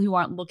lot. People who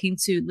aren't looking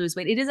to lose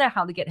weight. It is a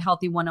How to Get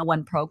Healthy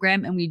 101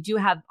 program. And we do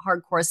have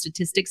hardcore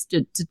statistics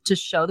to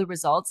show the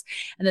results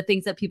and the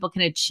things that people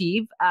can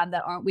achieve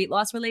that aren't weight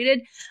loss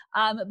related.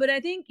 But I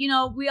think,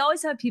 we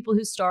always have people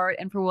who start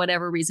and for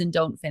whatever reason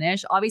don't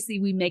finish. Obviously,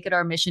 we make it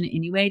our mission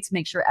anyway to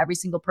make sure every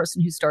single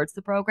person who starts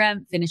the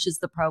program finishes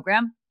the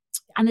program.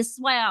 And this is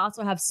why I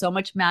also have so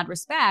much mad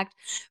respect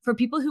for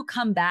people who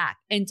come back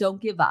and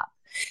don't give up.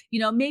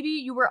 Maybe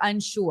you were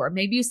unsure,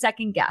 maybe you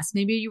second guessed,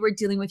 maybe you were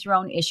dealing with your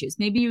own issues,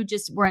 maybe you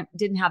just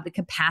didn't have the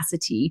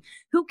capacity.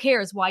 Who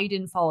cares why you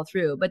didn't follow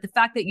through? But the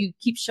fact that you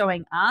keep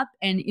showing up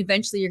and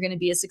eventually you're going to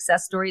be a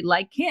success story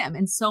like Kim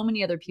and so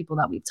many other people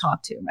that we've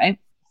talked to, right?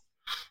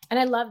 And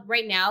I love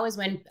right now is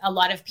when a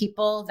lot of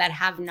people that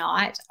have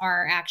not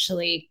are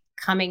actually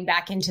coming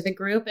back into the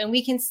group, and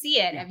we can see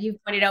it. As you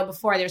pointed out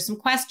before, there's some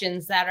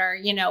questions that are,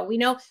 we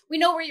know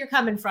where you're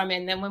coming from.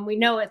 And then when we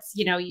know it's,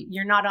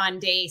 you're not on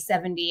day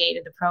 78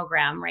 of the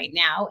program right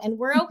now, and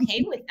we're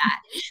okay with that.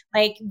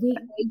 Like we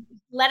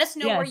let us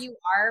know where you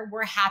are.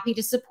 We're happy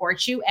to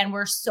support you. And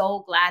we're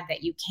so glad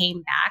that you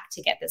came back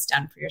to get this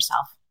done for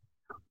yourself.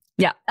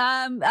 Yeah.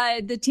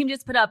 The team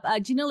just put up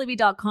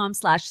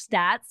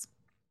GinaLivy.com/stats.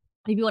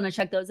 If you want to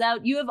check those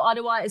out. U of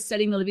Ottawa is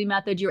studying the Livy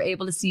method. You're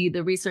able to see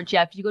the research.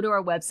 Yeah, if you go to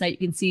our website, you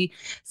can see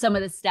some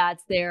of the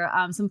stats there.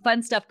 Some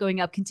fun stuff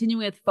going up,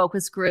 continuing with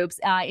focus groups.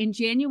 In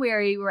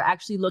January, we're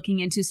actually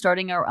looking into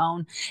starting our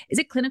own, is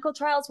it clinical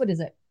trials? What is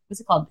it? What's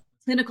it called?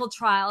 Clinical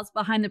trials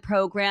behind the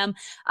program,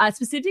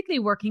 specifically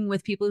working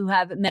with people who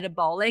have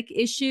metabolic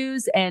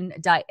issues and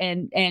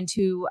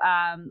who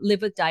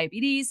live with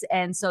diabetes.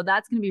 And so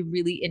that's going to be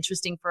really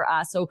interesting for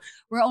us. So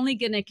we're only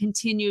going to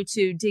continue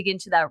to dig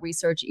into that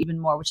research even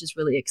more, which is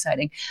really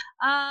exciting.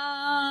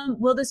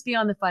 Will this be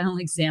on the final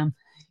exam?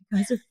 You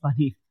guys are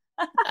funny.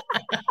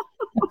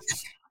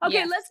 Okay,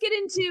 yes. Let's get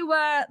into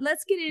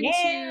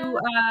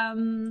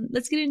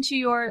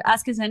your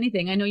Ask Us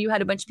Anything. I know you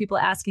had a bunch of people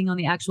asking on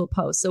the actual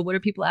post. So what are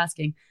people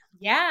asking?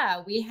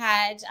 Yeah, we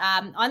had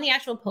on the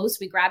actual post,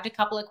 we grabbed a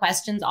couple of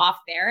questions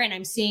off there, and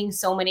I'm seeing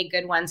so many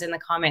good ones in the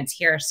comments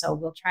here. So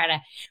we'll try to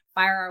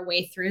fire our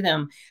way through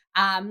them.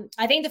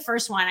 I think the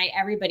first one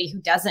everybody who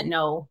doesn't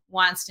know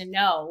wants to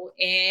know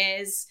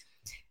is,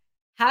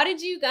 how did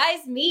you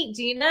guys meet,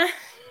 Gina?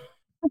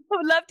 I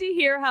would love to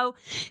hear how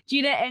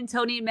Gina and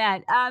Tony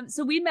met.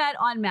 So we met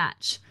on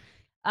Match.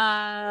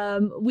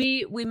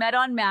 We met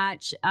on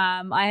Match.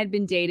 I had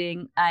been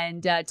dating,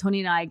 and Tony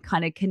and I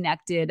kind of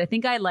connected. I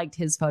think I liked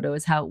his photo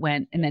is how it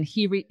went. And then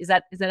is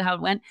that how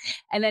it went?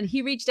 And then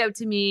he reached out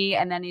to me,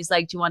 and then he's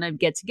like, do you want to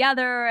get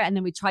together? And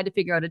then we tried to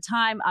figure out a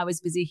time. I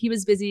was busy. He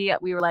was busy.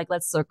 We were like,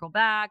 let's circle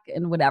back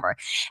and whatever.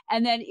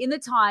 And then in the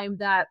time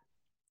that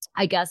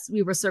I guess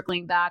we were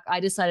circling back. I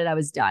decided I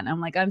was done. I'm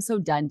like, I'm so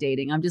done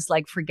dating. I'm just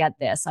like, forget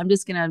this. I'm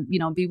just going to,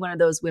 be one of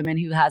those women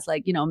who has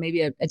like,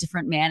 maybe a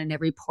different man in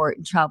every port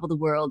and travel the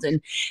world. And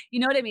you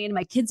know what I mean?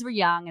 My kids were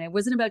young and I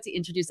wasn't about to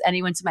introduce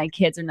anyone to my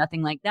kids or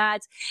nothing like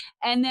that.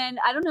 And then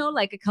I don't know,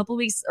 like a couple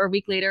weeks or a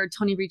week later,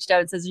 Tony reached out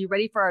and says, are you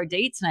ready for our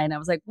date tonight? And I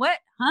was like, what?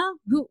 Huh?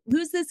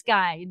 Who's this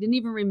guy? I didn't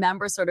even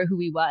remember sort of who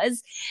he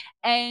was.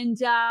 And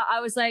I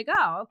was like,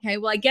 oh, okay.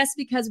 Well, I guess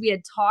because we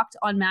had talked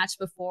on Match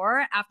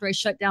before, after I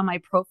shut down my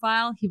profile,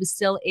 he was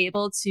still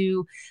able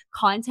to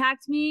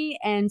contact me.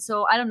 And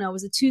so I don't know, it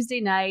was a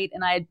Tuesday night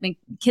and my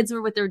kids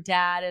were with their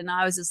dad and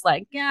I was just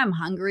like, yeah, I'm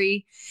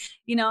hungry,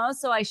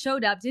 So I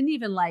showed up, didn't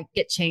even like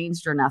get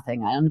changed or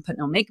nothing. I didn't put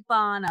no makeup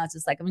on. I was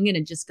just like, I'm going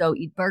to just go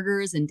eat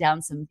burgers and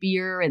down some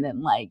beer and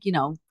then like,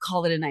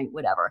 call it a night,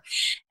 whatever.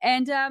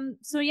 And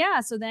so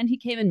then he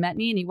came and met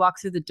me and he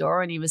walked through the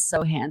door and he was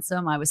so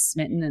handsome. I was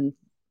smitten and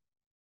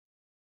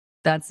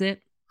that's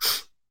it.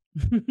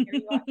 Here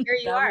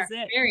you are.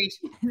 Married.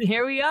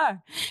 Here we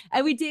are.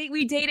 And we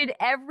dated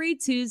every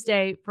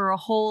Tuesday for a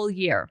whole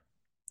year.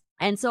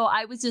 And so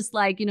I was just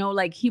like,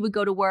 like he would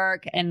go to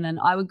work and then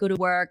I would go to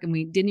work and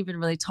we didn't even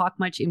really talk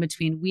much in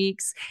between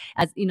weeks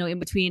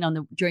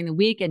during the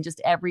week. And just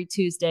every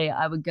Tuesday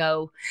I would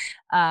go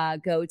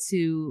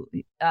to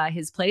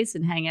his place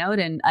and hang out.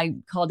 And I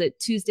called it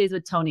Tuesdays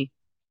with Tony.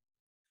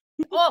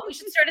 Oh, we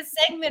should start a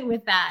segment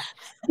with that.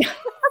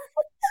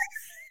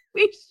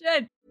 We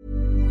should.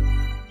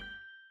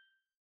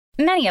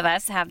 Many of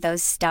us have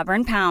those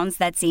stubborn pounds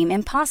that seem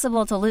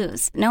impossible to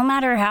lose, no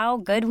matter how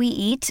good we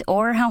eat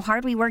or how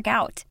hard we work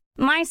out.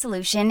 My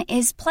solution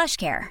is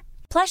PlushCare.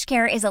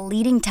 PlushCare is a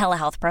leading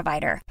telehealth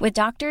provider with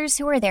doctors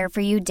who are there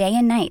for you day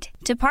and night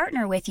to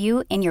partner with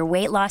you in your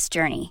weight loss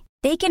journey.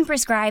 They can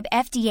prescribe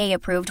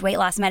FDA-approved weight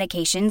loss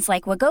medications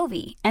like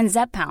Wegovy and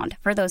Zepbound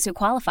for those who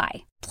qualify.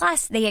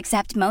 Plus, they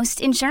accept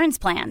most insurance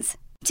plans.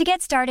 To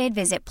get started,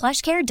 visit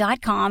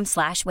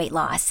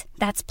plushcare.com/weightloss.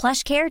 That's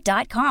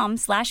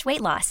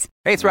plushcare.com/weightloss.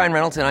 Hey, it's Ryan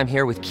Reynolds, and I'm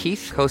here with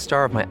Keith,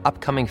 co-star of my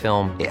upcoming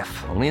film,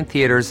 If, only in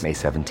theaters May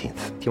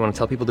 17th. Do you want to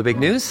tell people the big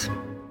news?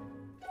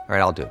 All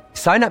right, I'll do it.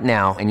 Sign up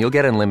now and you'll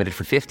get unlimited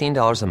for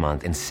 $15 a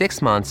month and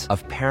 6 months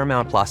of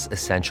Paramount Plus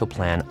Essential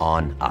Plan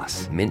on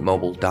us.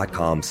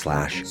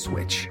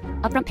 Mintmobile.com/switch.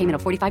 Upfront payment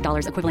of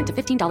 $45 equivalent to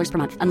 $15 per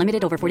month.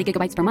 Unlimited over 40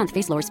 gigabytes per month.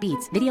 Face lower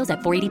speeds. Videos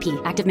at 480p.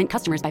 Active Mint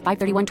customers by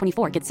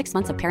 531.24 get 6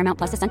 months of Paramount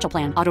Plus Essential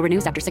Plan. Auto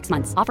renews after 6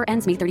 months. Offer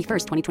ends May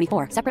 31st,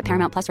 2024. Separate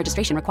Paramount Plus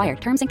registration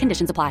required. Terms and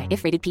conditions apply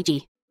if rated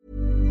PG.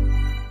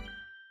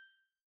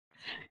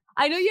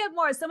 I know you have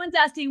more. Someone's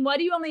asking, why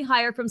do you only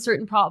hire from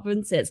certain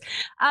provinces?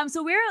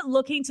 So we're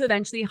looking to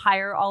eventually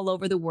hire all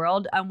over the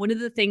world. One of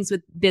the things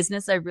with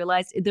business, I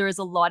realized there is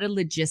a lot of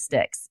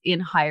logistics in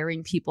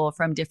hiring people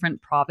from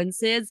different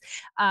provinces.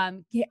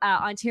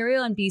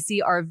 Ontario and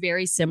BC are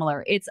very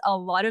similar. It's a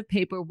lot of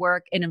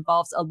paperwork. It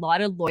involves a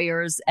lot of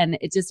lawyers and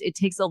it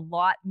takes a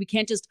lot. We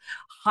can't just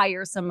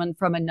hire someone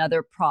from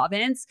another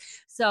province.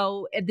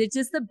 So it's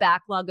just the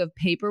backlog of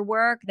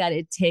paperwork that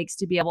it takes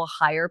to be able to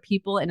hire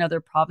people in other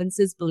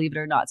provinces, believe it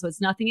or not. So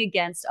it's nothing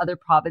against other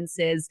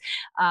provinces.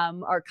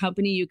 Our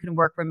company, you can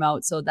work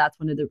remote. So that's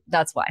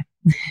why.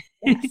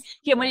 Yes.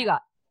 Kim, what do you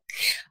got?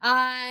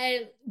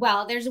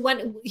 Well, here's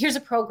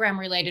a program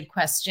related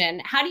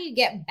question. How do you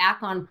get back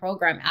on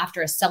program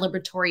after a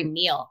celebratory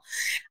meal?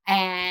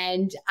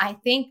 And I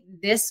think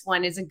this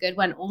one is a good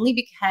one only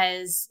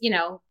because,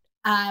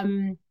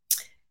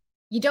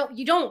 you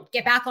don't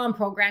get back on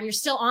program. You're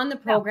still on the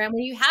program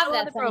when you have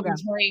that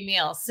celebratory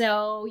meal.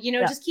 So,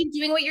 just keep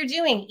doing what you're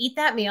doing. Eat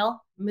that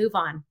meal, move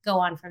on, go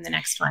on from the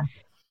next one.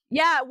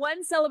 Yeah.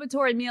 One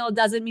celebratory meal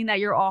doesn't mean that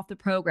you're off the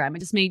program. It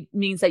just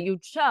means that you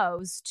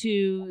chose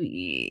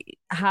to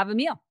have a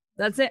meal.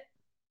 That's it.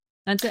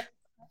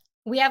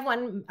 We have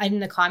one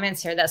in the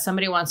comments here that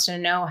somebody wants to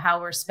know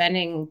how we're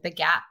spending the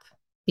gap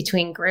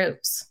between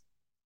groups.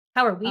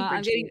 How are we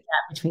bridging the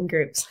gap between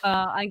groups?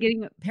 I'm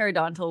getting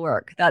periodontal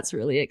work. That's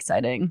really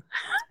exciting.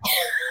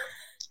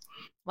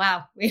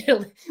 Wow. Way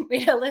to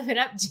live it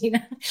up,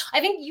 Gina. I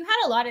think you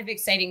had a lot of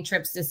exciting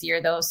trips this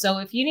year, though. So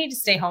if you need to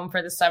stay home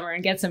for the summer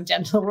and get some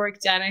dental work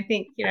done, I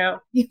think,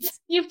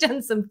 you've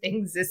done some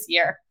things this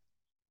year.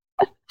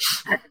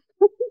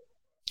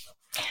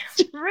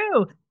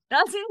 True.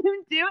 That's what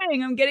I'm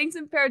doing. I'm getting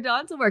some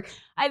periodontal work.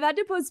 I've had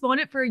to postpone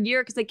it for a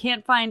year because I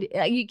can't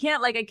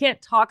I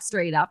can't talk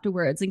straight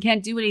afterwards and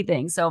can't do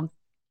anything. So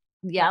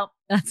yeah,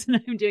 that's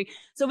what I'm doing.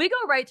 So we go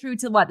right through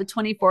to the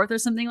 24th or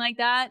something like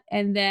that.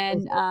 And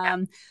then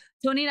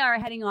Tony and I are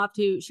heading off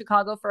to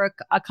Chicago for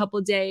a couple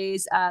of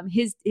days.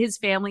 His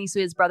family, so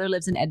his brother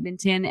lives in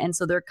Edmonton. And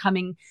so they're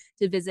coming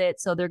to visit.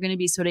 So they're going to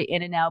be sort of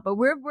in and out. But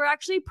we're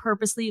actually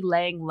purposely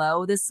laying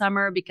low this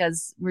summer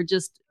because we're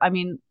just,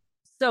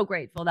 so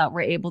grateful that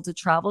we're able to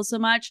travel so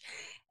much.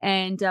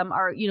 And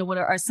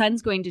our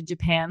son's going to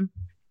Japan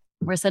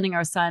we're sending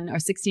our son, our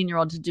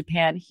 16-year-old, to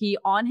Japan. He,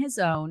 on his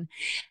own,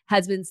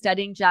 has been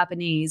studying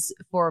Japanese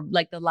for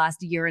like the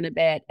last year and a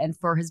bit. And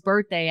for his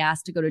birthday,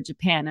 asked to go to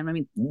Japan. And I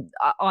mean,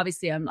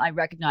 obviously, I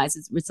recognize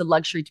it's a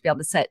luxury to be able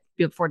to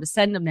afford to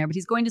send him there. But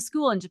he's going to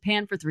school in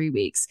Japan for 3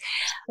 weeks.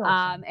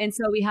 Awesome. And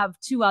so we have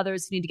 2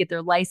 others who need to get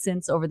their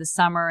license over the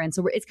summer. And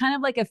so it's kind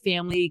of like a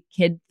family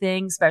kid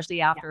thing, especially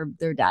after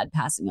their dad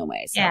passing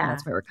away. So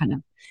that's why we're kind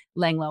of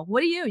laying low.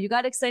 What are you? You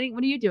got exciting?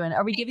 What are you doing?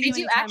 Are we giving you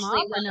any time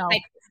off or no?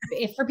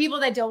 If for people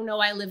that don't know,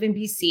 I live in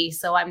BC,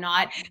 so I'm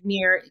not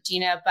near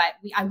Gina, but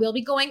I will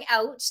be going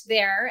out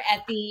there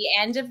at the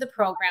end of the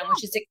program,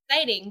 which is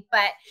exciting.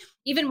 But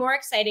even more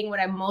exciting, what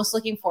I'm most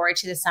looking forward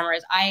to this summer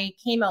is I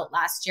came out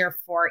last year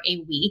for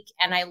a week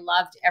and I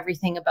loved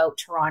everything about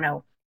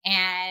Toronto.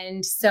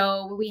 And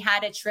so we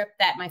had a trip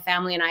that my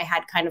family and I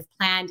had kind of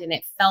planned and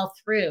it fell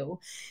through.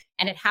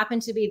 And it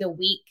happened to be the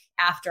week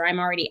after I'm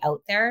already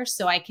out there.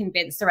 So I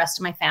convinced the rest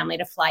of my family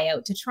to fly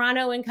out to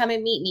Toronto and come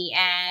and meet me.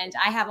 And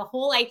I have a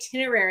whole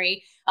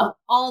itinerary of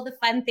all the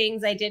fun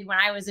things I did when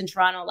I was in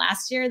Toronto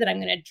last year that I'm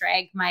going to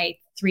drag my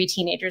 3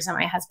 teenagers and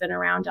my husband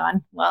around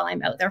on while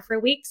I'm out there for a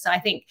week. So I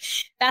think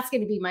that's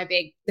going to be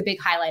the big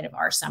highlight of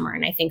our summer.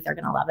 And I think they're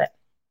going to love it.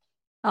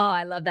 Oh,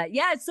 I love that.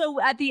 Yeah. So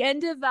at the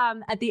end of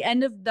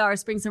our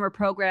spring summer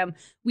program,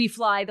 we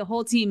fly the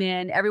whole team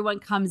in, everyone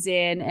comes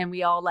in and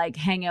we all like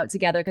hang out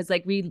together. Cause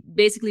like we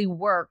basically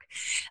work,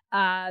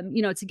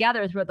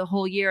 together throughout the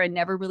whole year and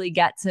never really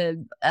get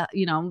to,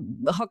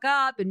 hook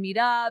up and meet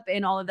up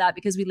and all of that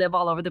because we live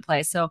all over the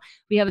place. So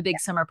we have a big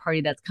summer party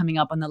that's coming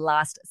up on the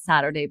last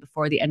Saturday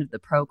before the end of the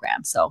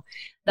program. So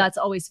that's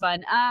always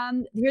fun.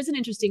 Here's an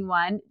interesting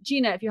one.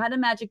 Gina, if you had a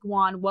magic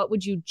wand, what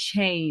would you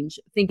change?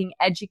 Thinking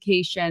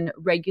education,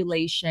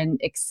 regulation,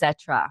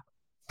 etc.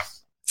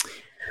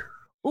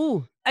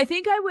 Ooh, I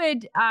think I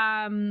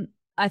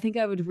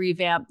would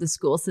revamp the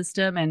school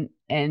system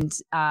and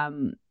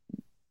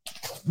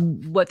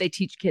what they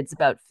teach kids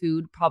about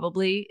food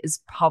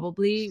is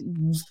probably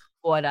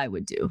what I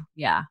would do.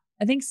 Yeah,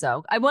 I think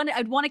so. I'd want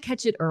to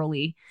catch it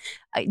early.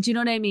 Do you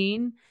know what I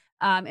mean?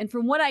 And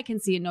from what I can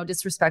see, and no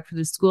disrespect for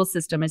the school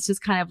system, it's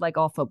just kind of like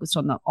all focused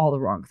on all the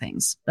wrong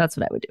things. That's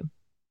what I would do.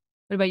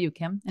 What about you,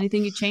 Kim?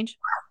 Anything you'd change?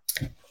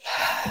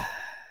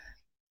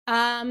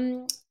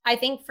 I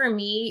think for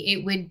me,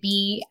 it would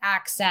be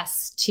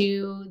access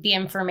to the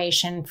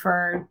information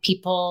for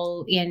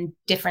people in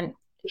different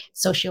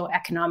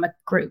socioeconomic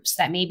groups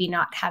that maybe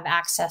not have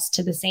access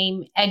to the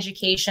same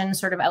education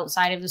sort of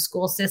outside of the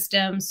school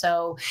system.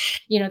 So,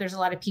 there's a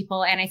lot of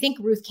people, and I think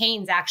Ruth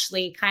Kane's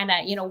actually kind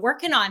of,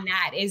 working on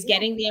that, is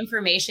getting the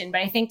information.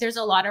 But I think there's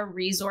a lot of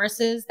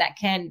resources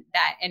and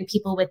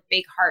people with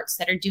big hearts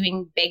that are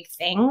doing big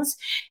things.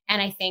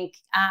 And I think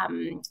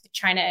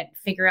trying to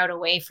figure out a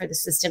way for the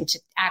system to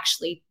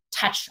actually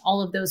touch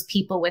all of those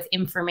people with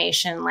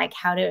information, like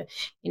how to,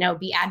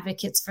 be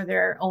advocates for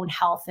their own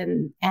health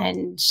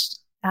and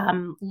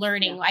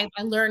learning. I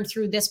learned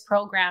through this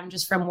program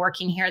just from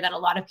working here that a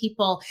lot of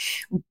people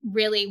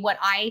really, what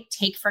I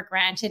take for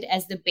granted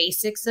as the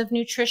basics of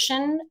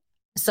nutrition,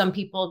 some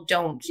people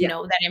don't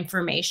know that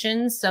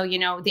information. So,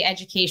 the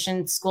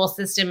education school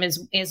system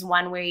is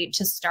one way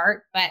to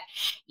start, but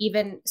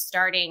even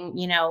starting,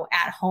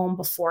 at home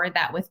before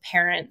that with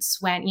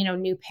parents when,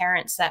 new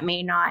parents that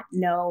may not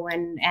know.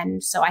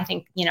 And so I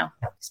think,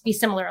 be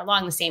similar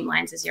along the same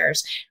lines as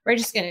yours. We're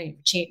just going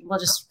to change. We'll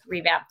just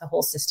revamp the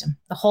whole system.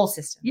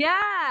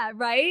 Yeah.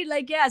 Right.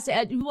 Like, yes.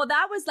 Well,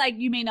 that was like,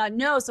 you may not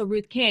know. So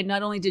Ruth Kane,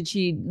 not only did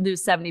she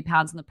lose 70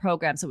 pounds in the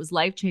program, so it was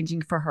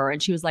life-changing for her.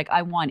 And she was like,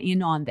 I want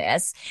in on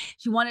this.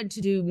 She wanted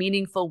to do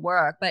meaningful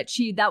work, but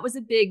that was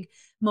a big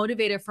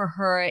motivator for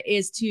her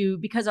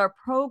because our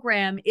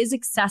program is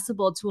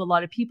accessible to a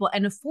lot of people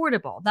and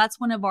affordable. That's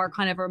one of our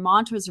kind of our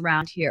mantras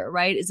around here,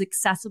 right? Is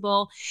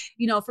accessible,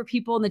 for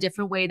people in the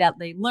different way that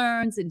they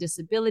learn and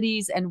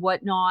disabilities and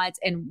whatnot,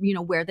 and,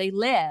 where they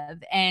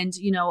live. And,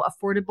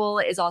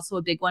 affordable is also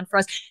a big one for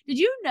us. Did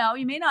you know,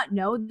 you may not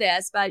know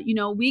this, but,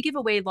 we give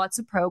away lots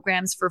of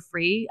programs for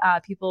free.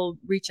 People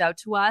reach out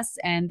to us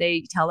and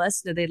they tell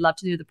us that they'd love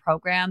to do the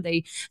program.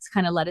 They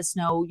kind of let us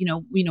know,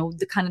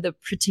 the kind of the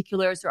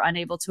particulars are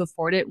unable to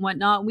afford it and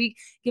whatnot. We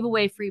give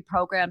away free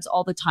programs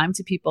all the time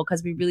to people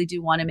because we really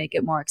do want to make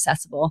it more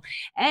accessible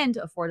and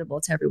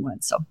affordable to everyone.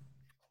 So,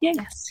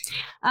 yes.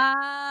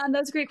 That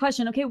was a great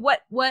question. Okay,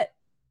 what's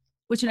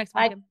your next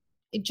one?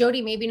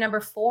 Jody, maybe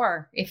number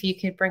 4. If you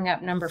could bring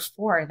up number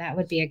 4, that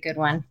would be a good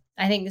one.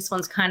 I think this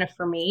one's kind of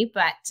for me,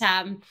 but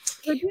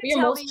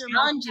your most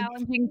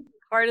challenging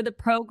part of the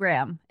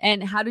program,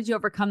 and how did you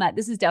overcome that?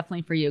 This is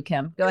definitely for you,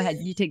 Kim. Go ahead,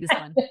 you take this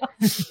one.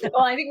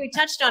 Well, I think we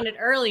touched on it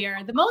earlier.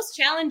 The most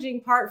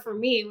challenging part for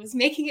me was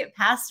making it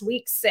past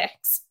week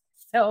 6.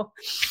 So,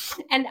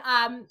 and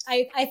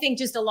I think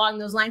just along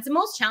those lines, the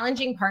most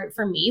challenging part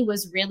for me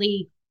was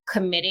really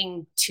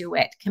committing to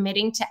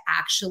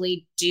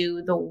actually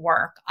do the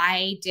work.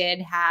 I did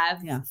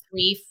have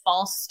 3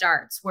 false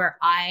starts where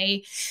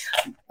I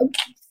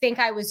think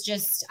I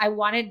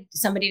wanted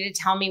somebody to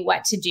tell me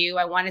what to do.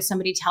 I wanted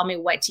somebody to tell me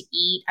what to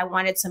eat. I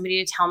wanted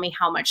somebody to tell me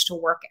how much to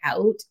work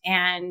out.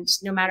 And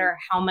no matter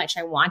how much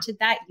I wanted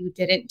that, you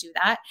didn't do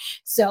that.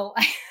 So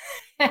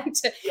I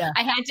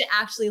had to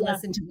actually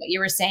listen to what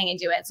you were saying and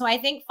do it. So I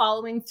think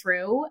following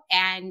through,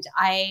 and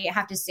I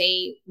have to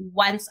say,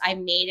 once I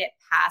made it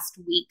past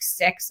week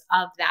 6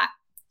 of that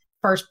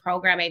first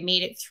program, I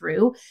made it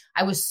through,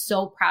 I was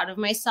so proud of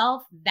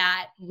myself.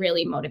 That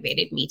really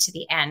motivated me to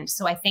the end.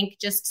 So I think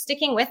just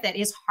sticking with it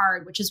is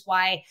hard, which is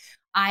why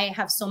I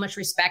have so much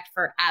respect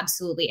for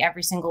absolutely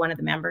every single one of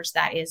the members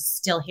that is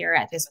still here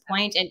at this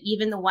point. And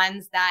even the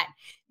ones that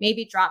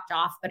maybe dropped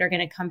off, but are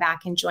going to come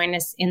back and join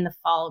us in the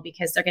fall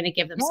because they're going to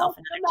give themselves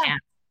another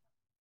chance.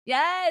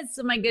 Yes.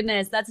 Oh my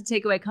goodness. That's a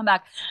takeaway. Come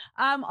back.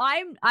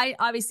 I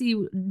obviously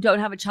don't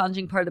have a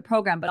challenging part of the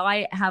program, but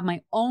I have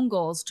my own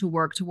goals to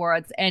work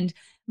towards. And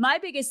my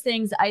biggest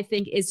things, I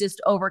think, is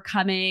just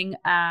overcoming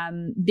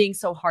being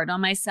so hard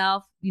on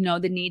myself,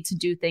 the need to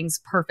do things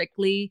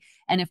perfectly.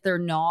 And if they're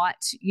not,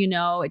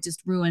 it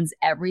just ruins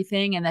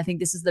everything. And I think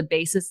this is the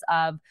basis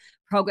of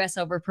progress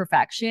over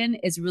perfection,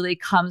 is really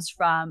comes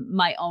from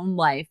my own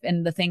life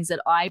and the things that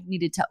I've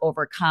needed to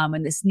overcome,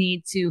 and this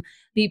need to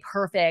be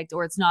perfect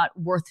or it's not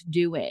worth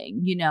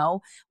doing,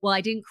 Well,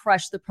 I didn't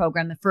crush the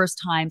program the first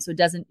time, so it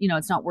doesn't,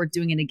 it's not worth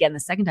doing it again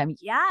the second time.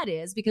 Yeah, it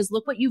is, because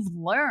look what you've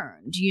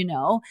learned,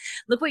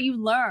 look what you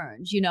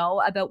learned,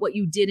 about what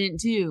you didn't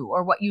do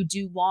or what you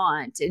do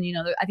want. And,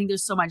 I think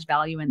there's so much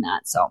value in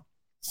that. So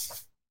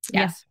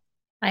yes,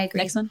 I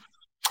agree. Next one.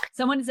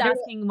 Someone is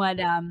asking what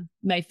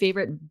my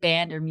favorite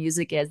band or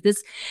music is.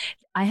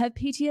 I have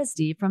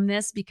PTSD from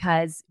this,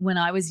 because when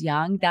I was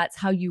young, that's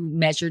how you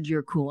measured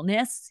your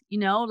coolness,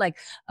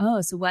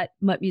 so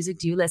what music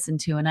do you listen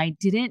to? And I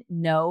didn't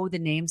know the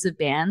names of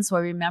bands. So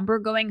I remember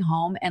going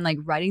home and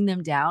writing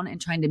them down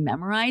and trying to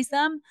memorize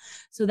them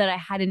so that I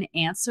had an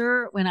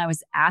answer when I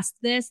was asked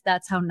this.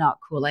 That's how not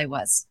cool I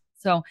was.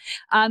 So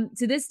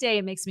to this day,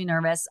 it makes me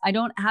nervous. I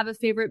don't have a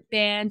favorite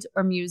band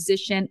or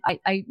musician.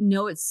 I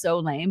know it's so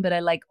lame, but I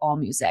like all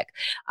music.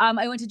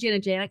 I went to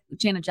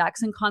Janet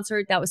Jackson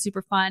concert. That was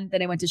super fun.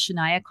 Then I went to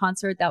Shania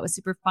concert. That was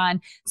super fun.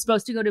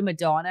 Supposed to go to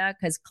Madonna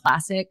because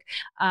classic,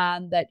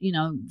 that,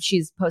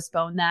 she's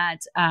postponed that.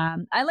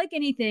 I like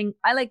anything.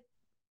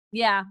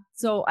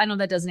 So I know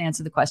that doesn't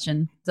answer the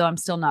question. So I'm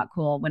still not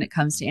cool when it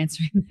comes to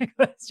answering the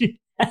question.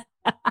 I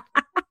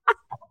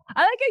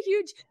like a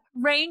huge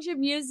range of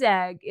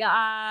music. So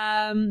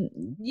I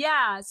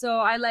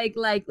like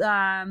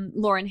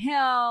Lauryn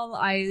Hill.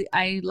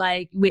 I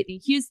like Whitney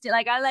Houston.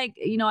 I like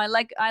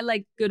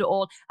good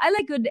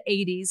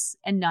 80s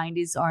and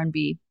 90s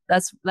R&B.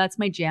 That's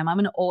my jam.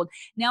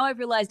 Now I've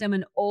realized I'm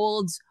an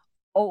old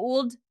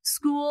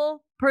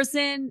school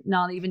person,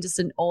 not even just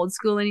an old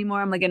school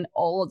anymore. I'm like an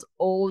old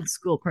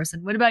school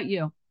person. What about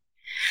you?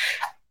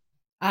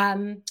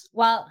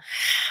 Well,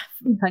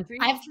 country?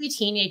 I have 3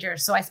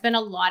 teenagers, so I spend a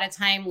lot of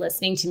time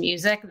listening to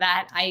music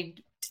that I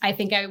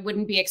think I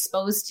wouldn't be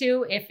exposed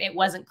to if it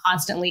wasn't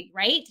constantly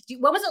right.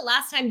 When was the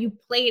last time you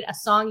played a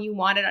song you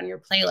wanted on your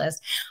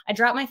playlist? I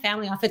dropped my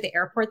family off at the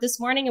airport this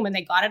morning, and when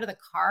they got out of the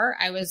car,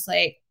 I was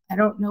like, I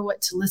don't know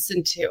what to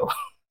listen to.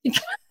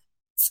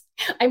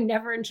 I'm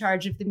never in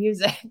charge of the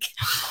music.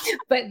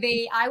 But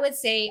I would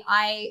say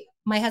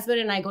my husband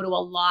and I go to a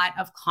lot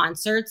of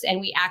concerts, and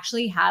we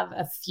actually have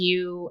a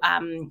few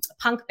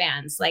punk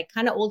bands,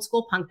 kind of old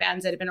school punk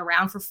bands that have been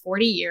around for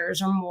 40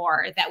 years or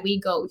more that we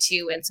go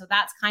to. And so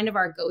that's kind of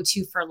our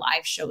go-to for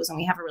live shows, and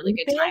we have a really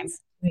good time.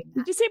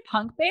 Did you say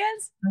punk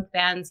bands? Punk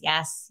bands,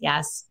 yes.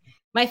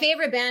 My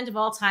favorite band of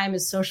all time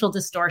is Social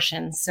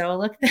Distortion. So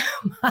look them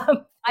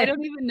up. I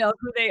don't even know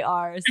who they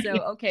are. So,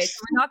 okay.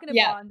 So we're not going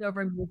to bond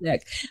over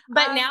music.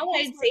 But now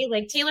I'd say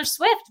Taylor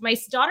Swift. My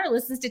daughter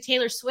listens to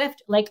Taylor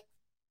Swift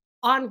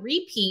on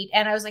repeat.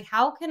 And I was like,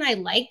 how can I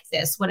like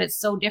this when it's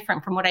so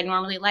different from what I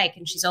normally like?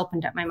 And she's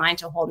opened up my mind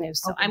to a whole new.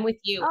 So I'm with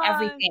you.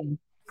 Everything.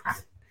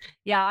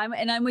 Yeah,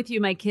 I'm with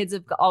you. My kids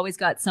have always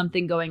got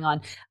something going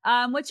on.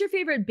 What's your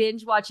favorite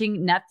binge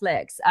watching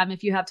Netflix?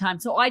 If you have time.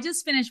 So we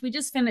just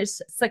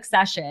finished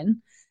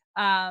Succession.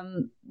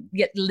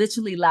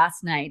 Literally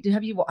last night.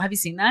 Have you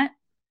seen that?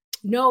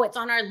 No, it's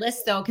on our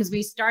list though, because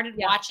we started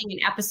watching an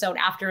episode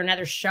after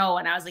another show,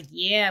 and I was like,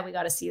 yeah, we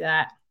got to see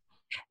that.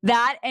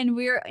 That, and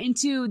we're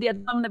into the other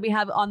one that we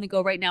have on the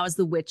go right now is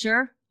The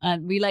Witcher.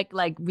 We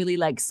really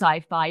like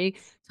sci-fi.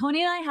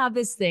 Tony and I have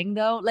this thing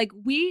though,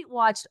 we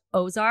watched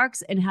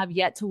Ozarks and have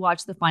yet to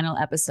watch the final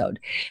episode.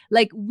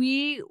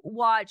 We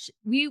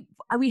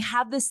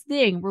have this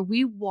thing where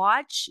we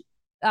watch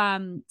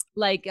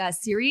a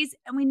series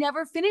and we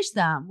never finish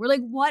them. We're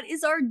like, what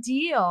is our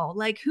deal?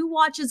 Who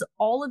watches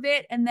all of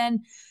it and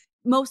then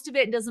most of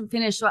it doesn't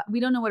finish? So we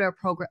don't know what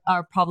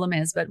our problem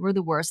is, but we're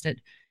the worst at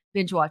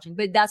binge watching.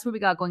 But that's what we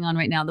got going on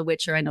right now. The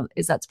Witcher, I know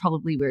that's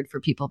probably weird for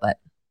people, but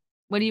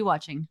what are you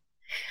watching?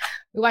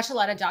 We watch a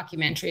lot of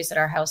documentaries at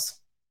our house.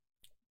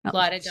 A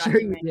lot of documentaries. Sure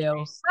you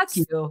do. Fuck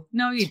you.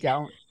 No, you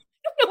don't.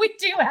 We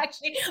do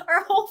actually.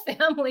 Our whole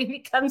family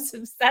becomes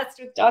obsessed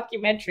with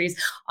documentaries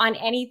on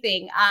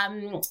anything.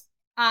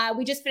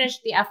 We just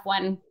finished the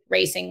F1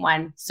 racing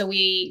one. So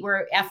we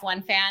were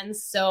F1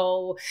 fans.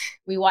 So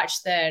we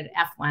watched the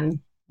F1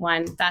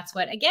 one. That's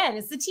what, again,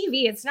 it's the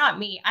TV. It's not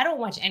me. I don't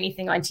watch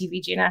anything on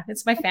TV, Gina.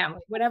 It's my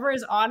family. Whatever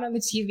is on the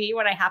TV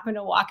when I happen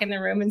to walk in the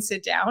room and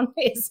sit down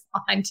is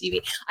on TV.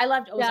 I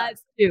loved Ozark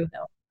too.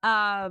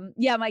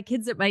 Yeah, my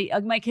kids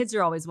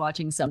are always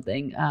watching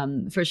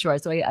something for sure.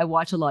 So I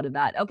watch a lot of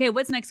that. Okay,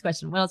 what's the next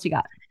question? What else you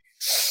got?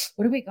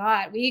 What do we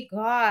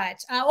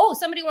got?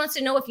 Somebody wants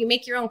to know if you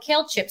make your own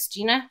kale chips,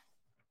 Gina.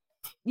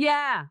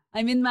 Yeah,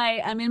 I'm in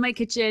my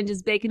kitchen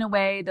just baking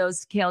away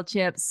those kale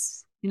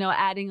chips,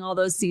 adding all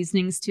those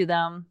seasonings to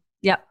them.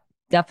 Yep,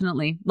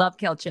 definitely. Love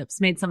kale chips.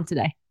 Made some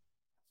today.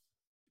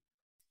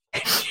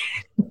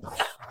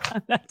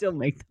 I don't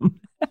make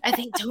them. I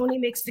think Tony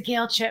makes the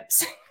kale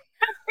chips.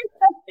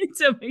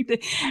 Okay,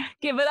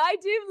 but I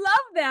do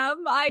love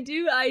them. I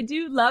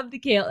do love the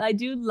kale. I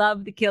do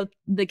love the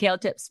kale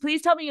chips.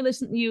 Please tell me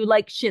you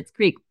like Schitt's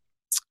Creek.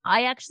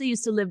 I actually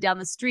used to live down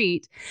the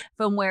street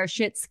from where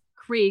Schitt's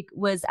Creek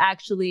was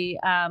actually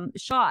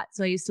shot.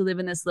 So I used to live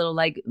in this little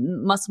like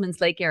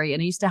Musselman's Lake area,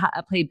 and I used to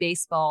play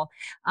baseball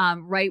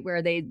right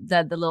where the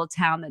little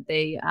town that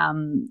they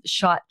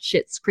shot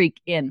Schitt's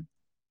Creek in.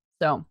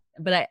 So,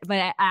 but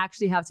I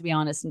actually have to be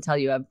honest and tell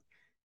you, I've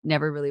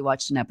never really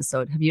watched an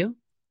episode. Have you?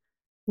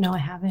 No, I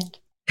haven't.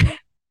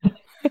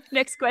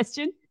 Next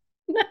question.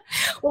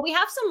 Well, we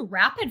have some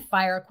rapid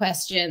fire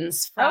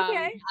questions from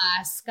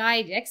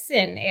Sky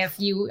Dixon. If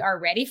you are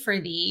ready for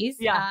these.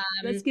 Yeah,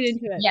 let's get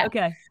into it. Yeah.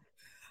 Okay.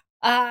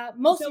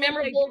 Most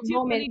memorable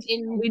moment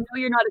in. We know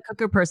you're not a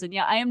cooker person.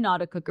 Yeah, I am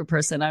not a cooker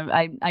person.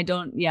 I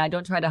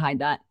don't try to hide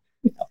that.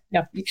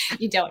 No,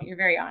 you don't. You're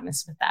very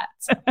honest with that.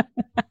 So.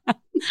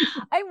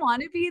 I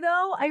want to be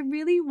though. I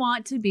really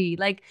want to be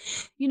like,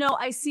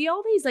 I see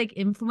all these like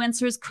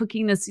influencers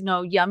cooking this,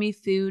 yummy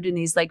food and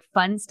these like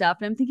fun stuff.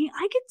 And I'm thinking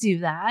I could do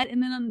that.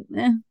 And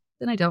then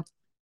I don't.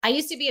 I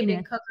used to be a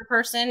big cooker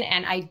person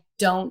and I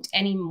don't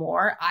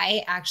anymore.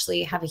 I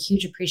actually have a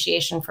huge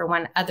appreciation for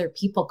when other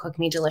people cook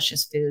me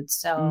delicious food.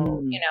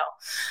 So,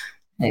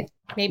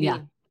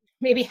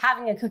 maybe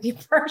having a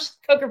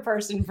cooker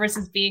person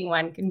versus being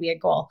one can be a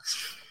goal.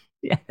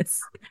 Yes.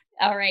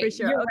 All right. For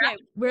sure. Okay.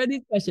 Where are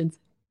these questions?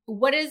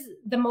 What is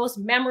the most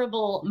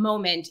memorable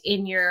moment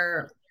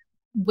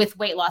with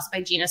Weight Loss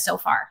by Gina so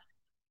far?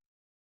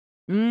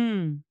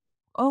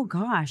 Oh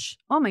gosh.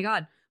 Oh my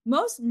God.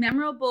 Most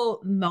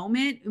memorable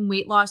moment in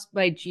Weight Loss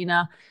by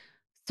Gina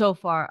so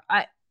far.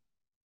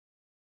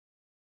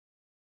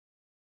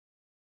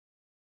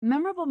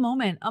 Memorable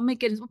moment. Oh my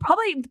goodness.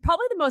 Probably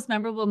the most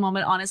memorable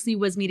moment, honestly,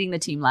 was meeting the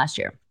team last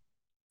year.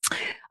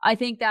 I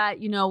think that,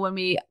 when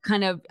we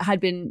kind of had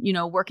been,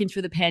 working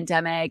through the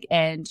pandemic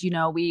and,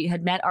 we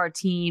had met our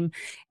team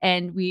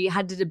and we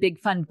did a big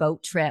fun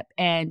boat trip.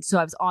 And so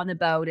I was on the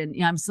boat and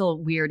I'm still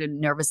weird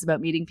and nervous about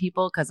meeting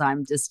people because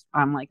I'm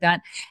like that.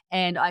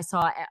 And I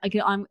saw,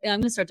 I'm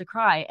going to start to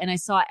cry. And I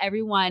saw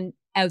everyone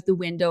out the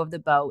window of the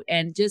boat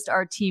and just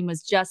our team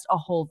was just a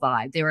whole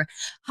vibe. They were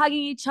hugging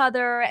each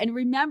other and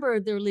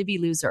remember they're Libby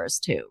losers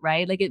too,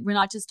 right? Like we're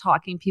not just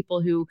talking people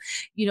who,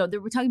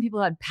 we're talking people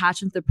who had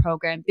passion for the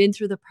program, been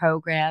through the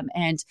program,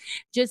 and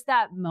just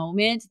that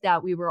moment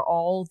that we were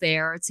all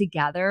there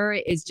together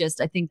is just,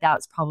 I think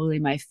that's probably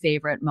my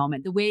favorite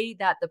moment. The way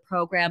that the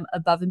program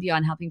above and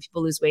beyond helping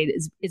people lose weight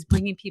is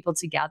bringing people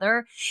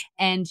together.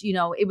 And,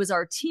 it was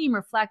our team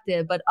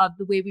reflective, but of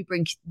the way we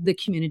bring the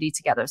community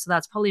together. So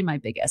that's probably my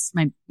biggest.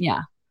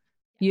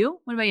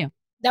 You? What about you?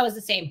 That was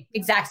the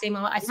exact same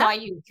moment. I saw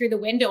you through the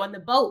window on the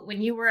boat when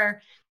we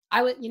were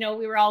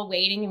all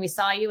waiting and we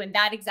saw you in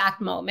that exact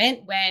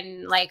moment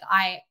when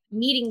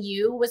meeting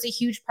you was a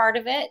huge part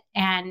of it.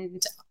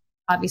 And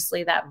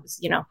obviously that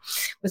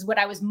was what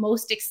I was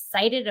most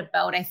excited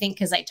about, I think,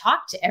 because I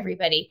talked to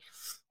everybody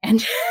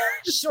and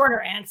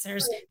shorter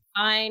answers.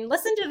 Fine.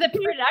 Listen to the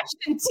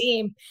production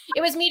team.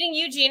 It was meeting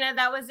you, Gina.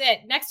 That was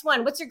it. Next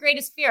one. What's your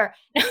greatest fear?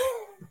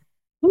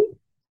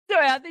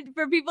 Sorry,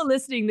 for people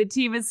listening, the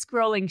team is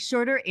scrolling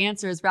shorter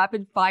answers,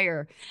 rapid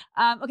fire.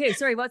 Okay,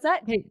 sorry, what's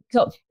that? Okay,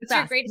 cool. What's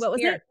your greatest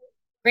fear? It?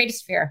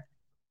 Greatest fear?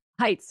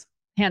 Heights,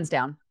 hands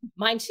down.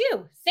 Mine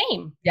too.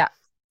 Same. Yeah.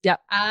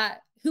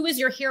 Who is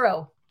your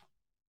hero?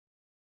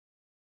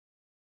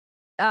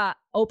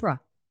 Oprah.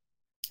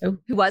 Who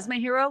was my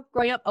hero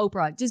growing up?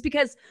 Oprah. Just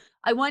because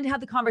I wanted to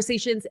have the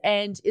conversations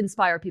and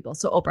inspire people.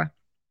 So Oprah.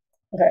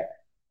 Okay.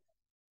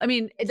 I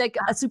mean, like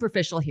a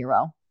superficial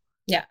hero.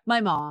 Yeah.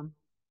 My mom.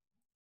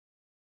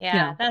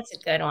 Yeah, that's a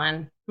good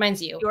one.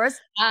 Mine's you. Yours?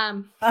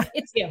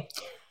 It's you.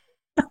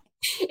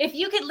 If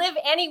you could live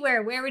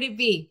anywhere, where would it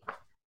be?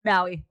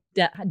 Maui.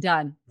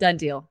 Done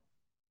deal.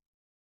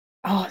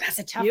 Oh, that's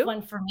a tough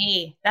one for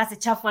me.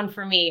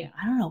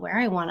 I don't know where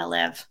I want to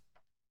live.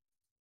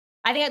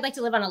 I think I'd like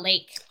to live on a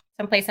lake,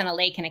 someplace on a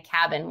lake in a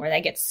cabin where I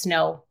get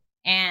snow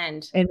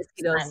and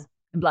mosquitoes sun.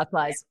 And black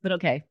flies, but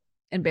okay.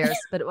 And bears,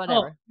 but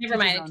whatever. Never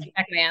mind. I take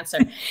back my answer.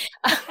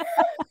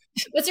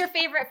 What's your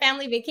favorite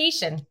family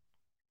vacation?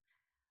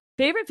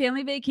 Favorite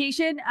family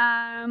vacation?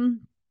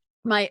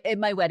 My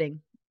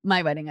wedding.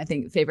 my wedding, I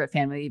think, favorite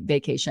family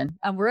vacation.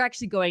 We're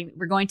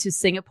going to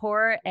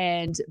Singapore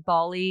and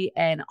Bali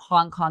and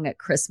Hong Kong at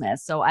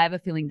Christmas. So I have a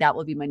feeling that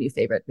will be my new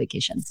favorite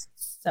vacation.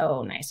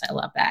 So nice. I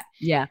love that.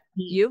 Yeah.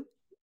 You?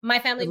 My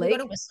family, we go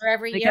to Whistler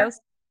every Lake year. House?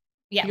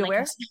 Yeah. You go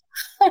where?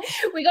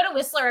 We go to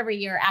Whistler every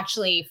year,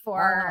 actually,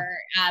 for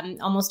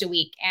almost a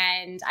week.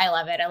 And I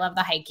love it. I love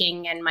the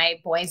hiking, and my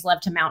boys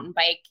love to mountain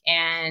bike.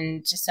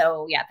 And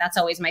so, yeah, that's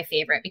always my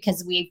favorite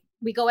because we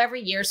go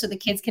every year. So the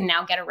kids can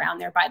now get around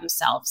there by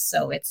themselves.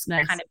 So it's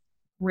kind of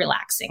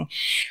relaxing.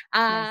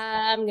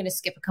 Nice. I'm going to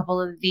skip a couple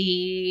of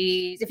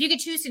these. If you could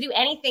choose to do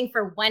anything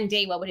for one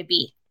day, what would it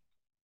be?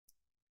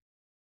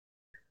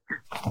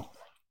 Oh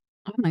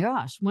my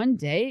gosh. One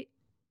day?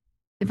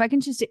 If I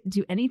can just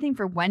do anything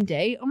for one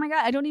day, oh my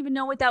God, I don't even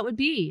know what that would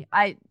be.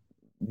 I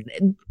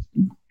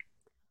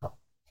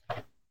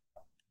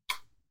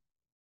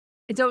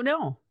don't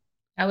know.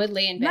 I would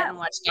lay in bed and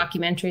watch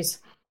documentaries.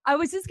 I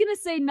was just going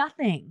to say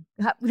nothing.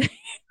 Probably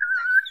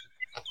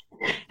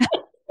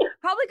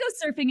go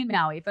surfing in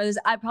Maui.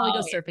 I'd probably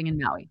go surfing in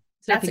Maui.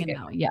 Surfing in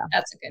Maui. Yeah.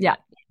 That's a good one.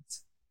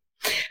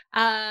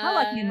 How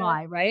lucky am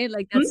I, right?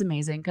 Like that's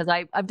amazing because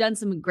I've done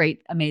some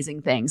great,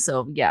 amazing things.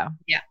 So yeah.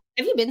 Yeah.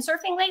 Have you been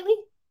surfing lately?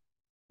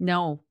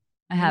 No,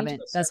 I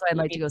haven't. That's why I'd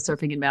like to go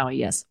surfing in Maui.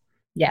 Yes.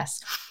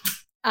 Yes.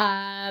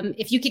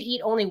 If you could eat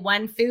only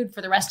one food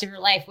for the rest of your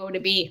life, what would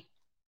it be?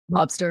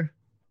 Lobster.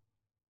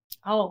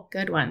 Oh,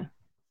 good one.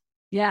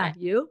 Yeah. Okay.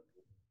 You?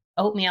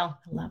 Oatmeal.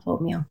 I love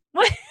oatmeal.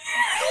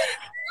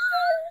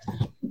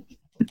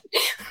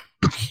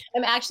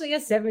 I'm actually a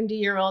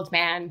 70-year-old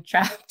man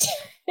trapped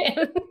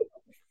in.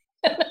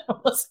 I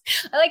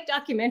like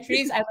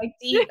documentaries. I like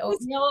to eat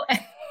oatmeal.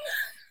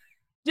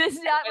 Just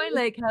at my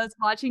lake house,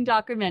 watching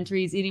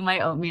documentaries, eating my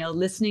oatmeal,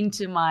 listening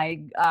to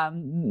my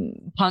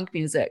punk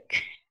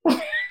music.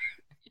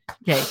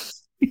 Okay.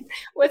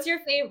 What's your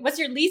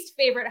least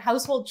favorite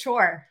household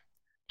chore?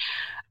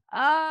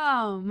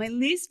 Oh, my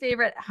least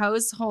favorite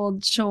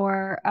household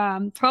chore.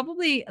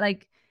 Probably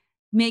like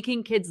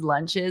making kids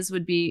lunches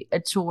would be a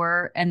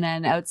chore. And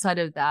then outside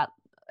of that,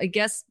 I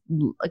guess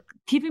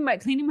cleaning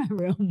my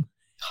room.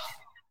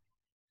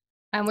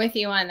 I'm with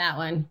you on that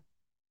one.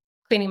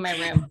 Cleaning my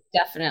room,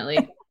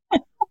 definitely.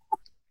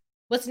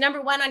 What's number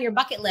one on your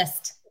bucket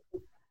list?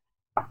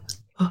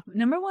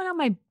 Number one on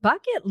my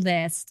bucket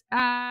list.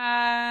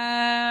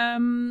 Oh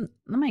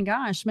my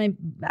gosh, my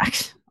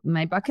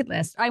bucket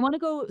list. I want to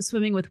go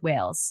swimming with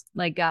whales,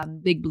 like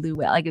big blue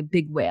whale, like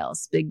big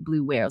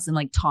blue whales in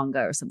like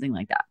Tonga or something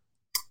like that.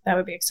 That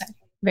would be exciting.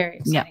 Very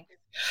exciting. Yeah.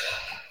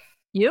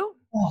 You?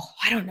 Oh,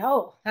 I don't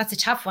know. That's a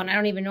tough one. I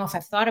don't even know if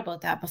I've thought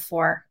about that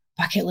before.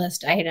 Bucket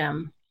list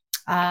item.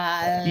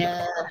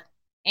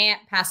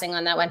 Passing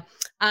on that one.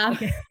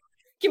 Okay.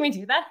 Can we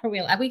do that? Or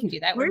we can do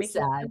that. We're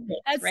sad.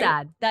 That's right?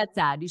 Sad. That's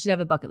sad. You should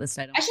have a bucket list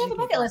item. I should have a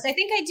bucket list. I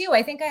think I do.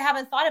 I think I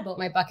haven't thought about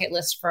my bucket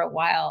list for a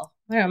while.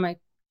 I don't know my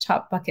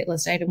top bucket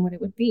list item, what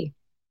it would be.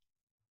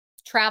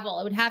 Travel.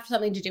 It would have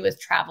something to do with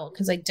travel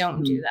because I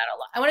don't do that a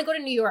lot. I want to go to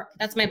New York.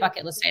 That's my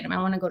bucket list item.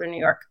 I want to go to New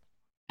York.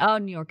 Oh,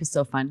 New York is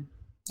so fun.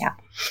 Yeah.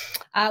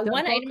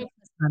 One item.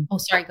 Oh,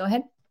 sorry. Go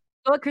ahead.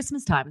 Go at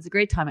Christmas time. It's a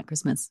great time at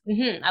Christmas.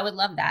 Mm-hmm. I would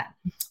love that.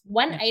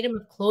 One item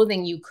of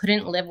clothing you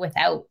couldn't live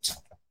without.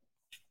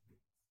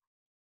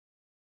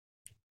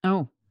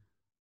 Oh,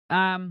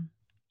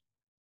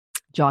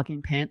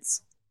 jogging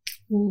pants.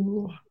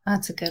 Ooh,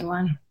 that's a good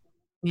one.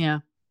 Yeah.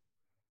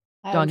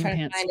 Jogging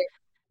pants.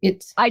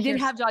 I did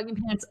have jogging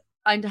pants.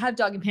 I have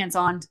jogging pants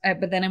on,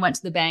 but then I went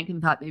to the bank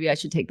and thought maybe I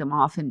should take them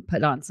off and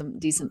put on some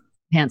decent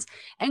pants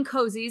and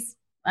cozies.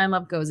 I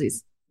love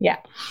cozies. Yeah.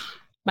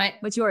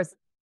 What's yours?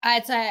 I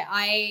don't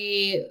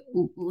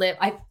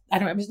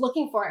know. I was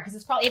looking for it because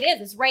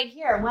it's right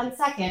here. 1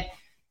 second.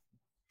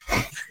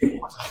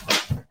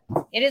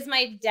 It is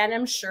my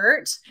denim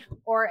shirt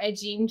or a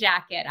jean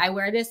jacket. I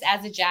wear this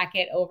as a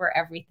jacket over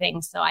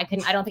everything. So I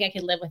don't think I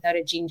could live without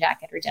a jean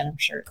jacket or denim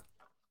shirt.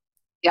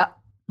 Yeah.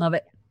 Love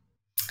it.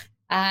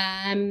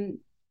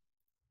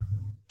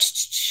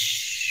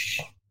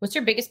 What's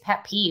your biggest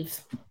pet peeve?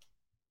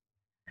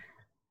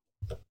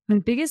 My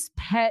biggest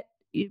pet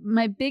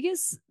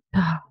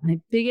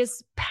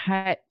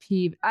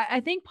peeve.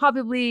 I think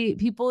probably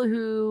people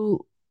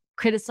who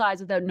criticize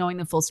without knowing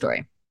the full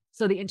story.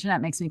 So the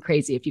internet makes me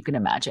crazy, if you can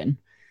imagine.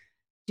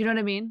 Do you know what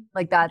I mean?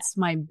 Like that's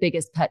my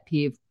biggest pet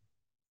peeve,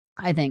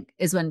 I think,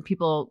 is when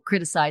people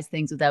criticize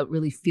things without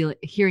really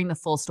hearing the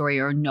full story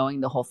or knowing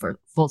the whole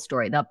full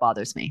story. That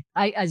bothers me.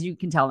 As you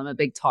can tell, I'm a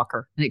big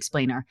talker, an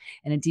explainer,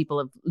 and a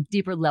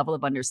deeper level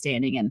of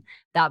understanding. And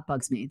that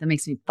bugs me. That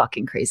makes me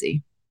fucking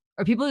crazy.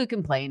 Or people who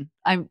complain.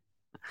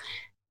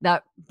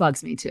 That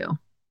bugs me too.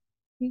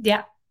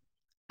 Yeah.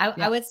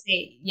 I would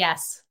say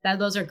yes.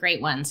 Those are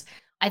great ones.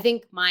 I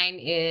think mine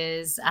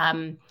is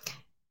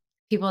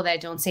people that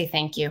don't say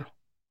thank you.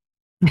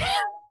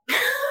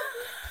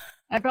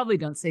 I probably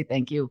don't say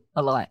thank you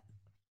a lot.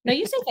 No,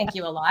 you say thank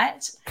you a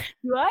lot.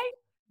 Do I?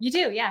 You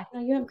do, yeah.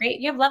 No,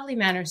 you have lovely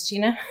manners,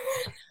 Gina.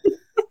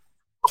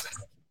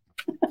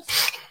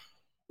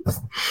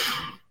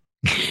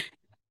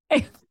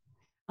 I'm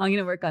going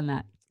to work on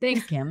that.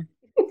 Thanks, Kim.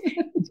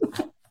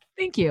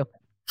 Thank you.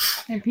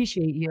 I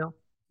appreciate you.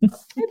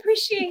 I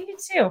appreciate you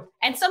too.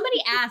 And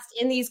somebody asked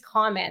in these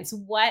comments,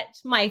 what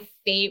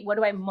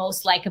do I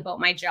most like about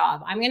my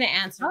job? I'm going to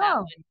answer that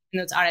one.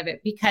 Notes out of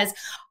it because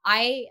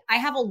I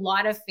have a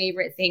lot of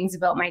favorite things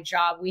about my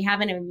job. We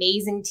have an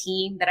amazing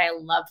team that I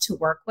love to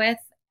work with.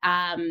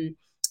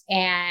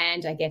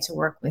 And I get to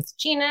work with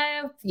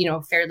Gina,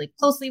 fairly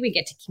closely. We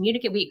get to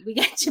communicate. We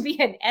get to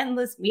be in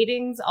endless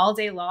meetings all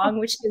day long,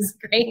 which is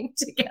great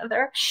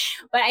together.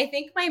 But I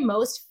think my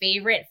most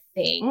favorite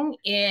thing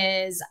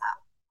is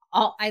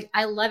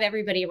I love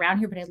everybody around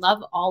here, but I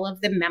love all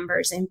of the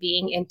members and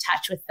being in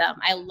touch with them.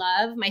 I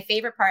love my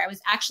favorite part. I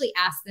was actually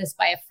asked this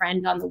by a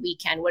friend on the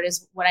weekend.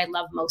 What I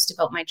love most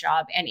about my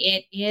job? And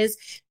it is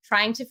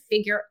trying to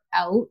figure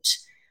out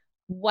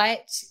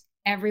what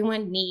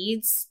everyone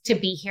needs to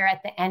be here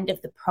at the end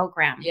of the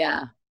program.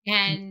 Yeah.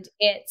 And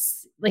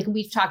it's like,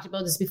 we've talked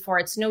about this before.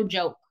 It's no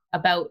joke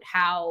about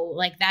how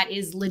that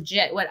is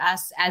legit what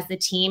us as the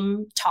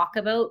team talk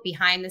about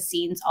behind the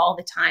scenes all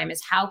the time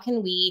is how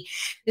can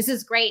this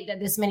is great that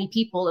this many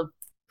people have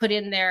put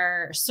in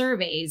their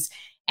surveys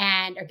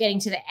and are getting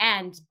to the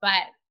end,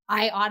 but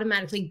I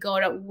automatically go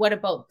to what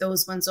about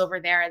those ones over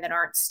there that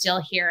aren't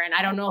still here? And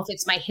I don't know if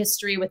it's my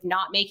history with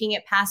not making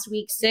it past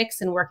week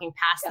 6 and working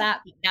past that,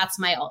 but that's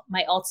my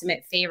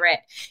ultimate favorite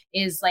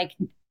is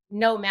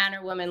no man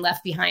or woman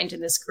left behind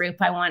in this group.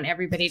 I want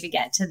everybody to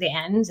get to the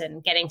end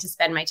and getting to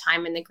spend my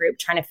time in the group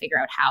trying to figure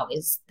out how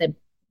is the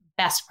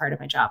best part of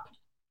my job.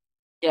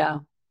 Yeah,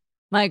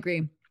 I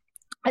agree.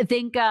 I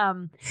think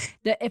that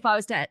if I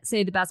was to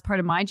say the best part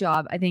of my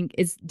job, I think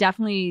it's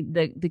definitely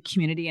the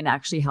community and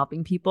actually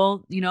helping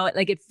people.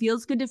 It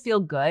feels good to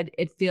feel good.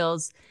 It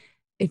feels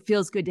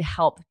good to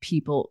help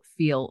people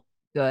feel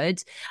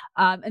good.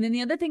 And then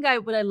the other thing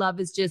what I love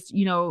is just,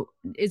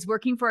 is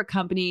working for a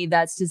company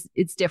that's just,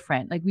 it's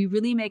different. We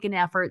really make an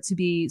effort to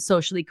be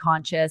socially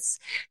conscious,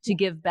 to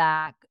give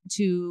back,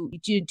 to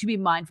be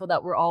mindful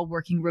that we're all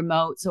working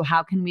remote. So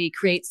how can we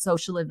create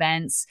social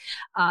events?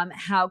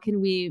 How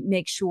can we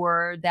make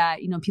sure that,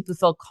 people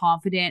feel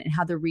confident and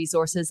have the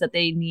resources that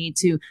they need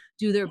to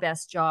do their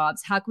best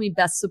jobs? How can we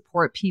best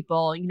support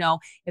people?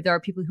 If there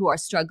are people who are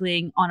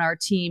struggling on our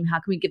team, how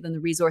can we give them the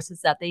resources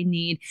that they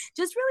need?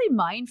 Just really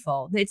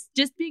mindful. It's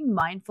just being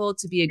mindful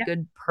to be a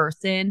good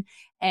person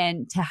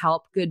and to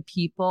help good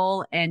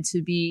people and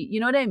to be, you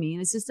know what I mean?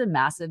 It's just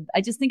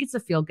I just think it's a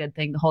feel good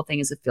thing. The whole thing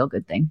is a feel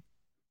good thing.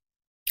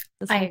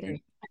 I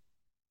agree.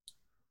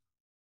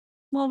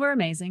 Well, we're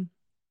amazing.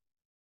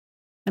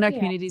 And our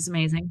community is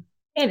amazing.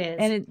 It is.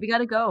 And we got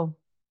to go.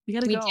 We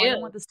got to go. Do. I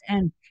don't want this to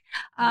end.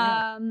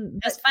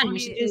 That's fun. We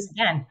should do this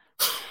again.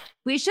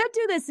 We should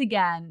do this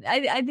again.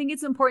 I think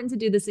it's important to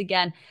do this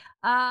again.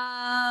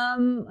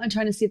 I'm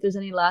trying to see if there's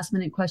any last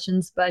minute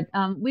questions, but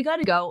we got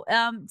to go.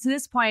 To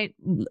this point,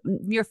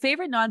 your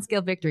favorite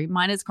non-scale victory.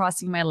 Mine is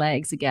crossing my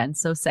legs again.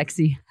 So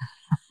sexy.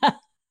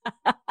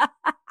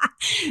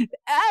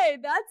 Hey,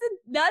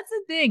 that's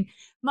a thing.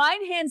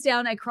 Mine, hands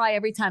down, I cry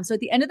every time. So at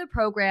the end of the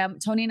program,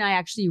 Tony and I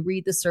actually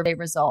read the survey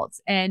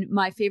results. And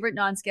my favorite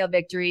non-scale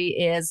victory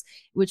is,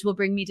 which will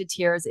bring me to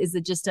tears, is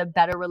just a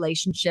better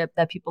relationship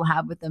that people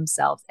have with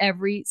themselves.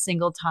 Every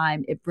single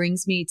time it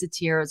brings me to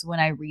tears when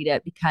I read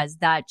it, because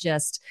that's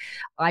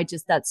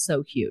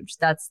so huge.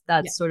 That's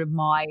sort of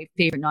my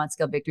favorite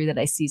non-scale victory that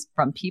I see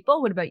from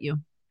people. What about you?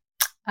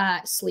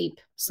 Sleep.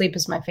 Sleep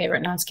is my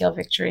favorite non-scale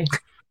victory.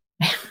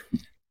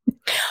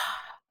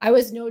 I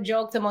was, no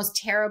joke, the most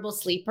terrible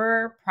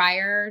sleeper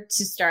prior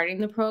to starting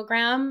the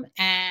program.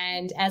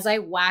 And as I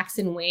wax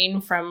and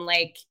wane from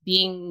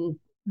being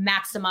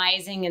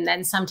maximizing and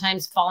then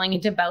sometimes falling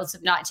into bouts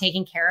of not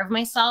taking care of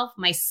myself,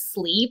 my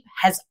sleep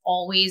has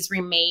always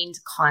remained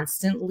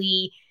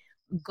constantly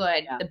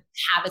good. Yeah. The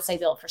habits I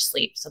built for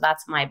sleep. So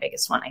that's my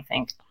biggest one, I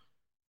think.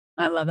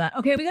 I love that.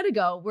 Okay, we got to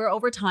go. We're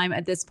over time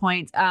at this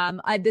point.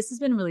 This has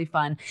been really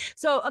fun.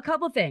 So a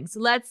couple of things.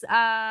 Let's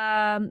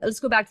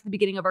go back to the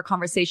beginning of our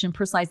conversation,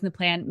 personalizing the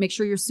plan. Make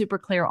sure you're super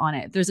clear on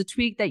it. If there's a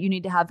tweak that you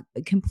need to have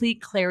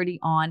complete clarity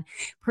on,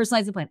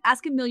 personalize the plan.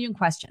 Ask a million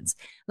questions.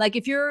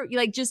 If you're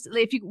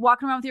if you're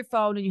walking around with your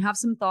phone and you have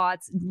some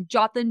thoughts,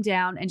 jot them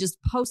down and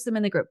just post them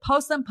in the group.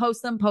 Post them.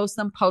 Post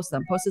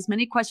as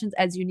many questions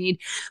as you need.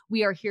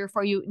 We are here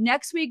for you.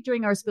 Next week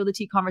during our Spill the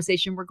Tea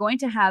conversation, we're going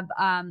to have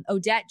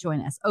Odette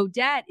join us.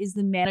 Odette is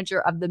the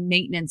manager of the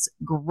maintenance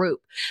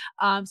group.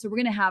 So we're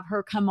going to have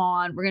her come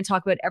on. We're going to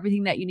talk about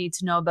everything that you need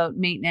to know about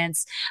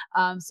maintenance.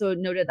 So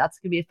noted, that's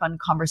going to be a fun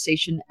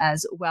conversation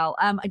as well.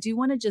 I do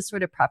want to just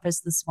sort of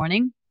preface this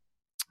morning.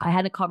 I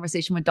had a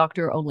conversation with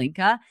Dr.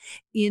 Olinka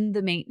in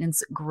the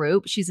maintenance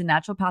group. She's a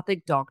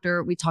naturopathic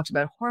doctor. We talked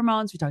about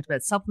hormones. We talked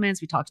about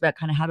supplements. We talked about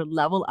kind of how to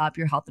level up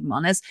your health and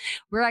wellness.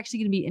 We're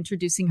actually going to be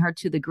introducing her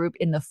to the group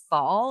in the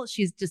fall.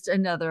 She's just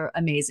another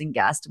amazing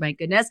guest. My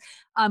goodness.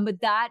 But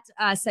that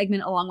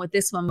segment, along with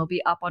this one, will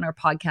be up on our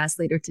podcast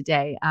later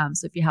today.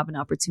 So if you have an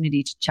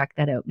opportunity to check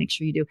that out, make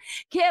sure you do.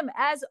 Kim,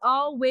 as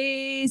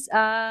always,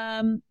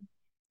 thank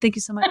you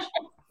so much.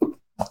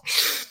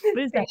 What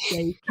is that?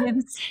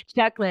 Kim's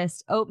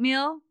checklist: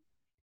 oatmeal,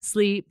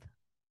 sleep,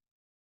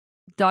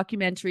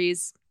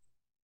 documentaries,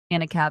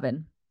 and a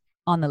cabin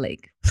on the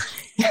lake.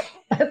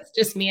 That's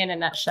just me in a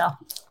nutshell.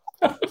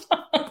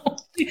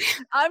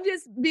 I'm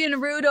just being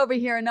rude over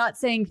here and not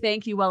saying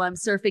thank you while I'm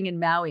surfing in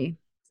Maui.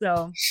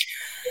 So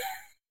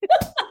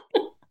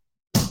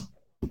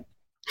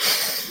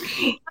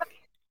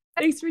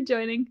thanks for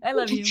joining. I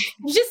love you.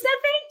 You just said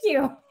thank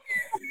you.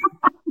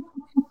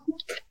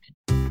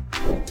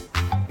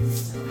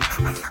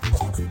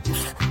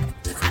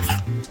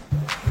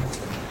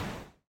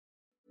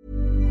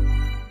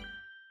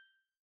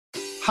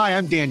 Hi,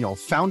 I'm Daniel,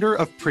 founder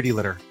of Pretty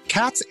Litter.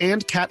 Cats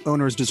and cat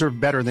owners deserve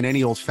better than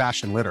any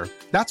old-fashioned litter.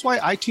 That's why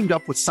I teamed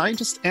up with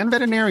scientists and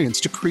veterinarians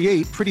to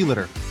create Pretty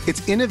Litter.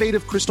 Its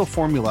innovative crystal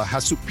formula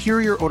has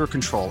superior odor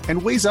control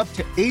and weighs up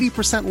to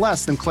 80%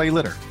 less than clay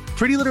litter.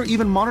 Pretty Litter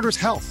even monitors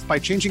health by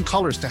changing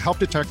colors to help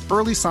detect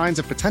early signs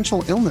of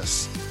potential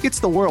illness. It's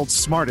the world's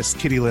smartest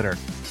kitty litter.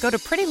 Go to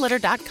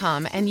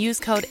prettylitter.com and use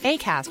code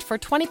ACAST for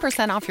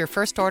 20% off your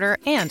first order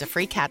and a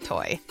free cat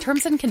toy.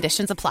 Terms and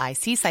conditions apply.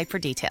 See site for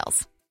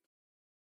details.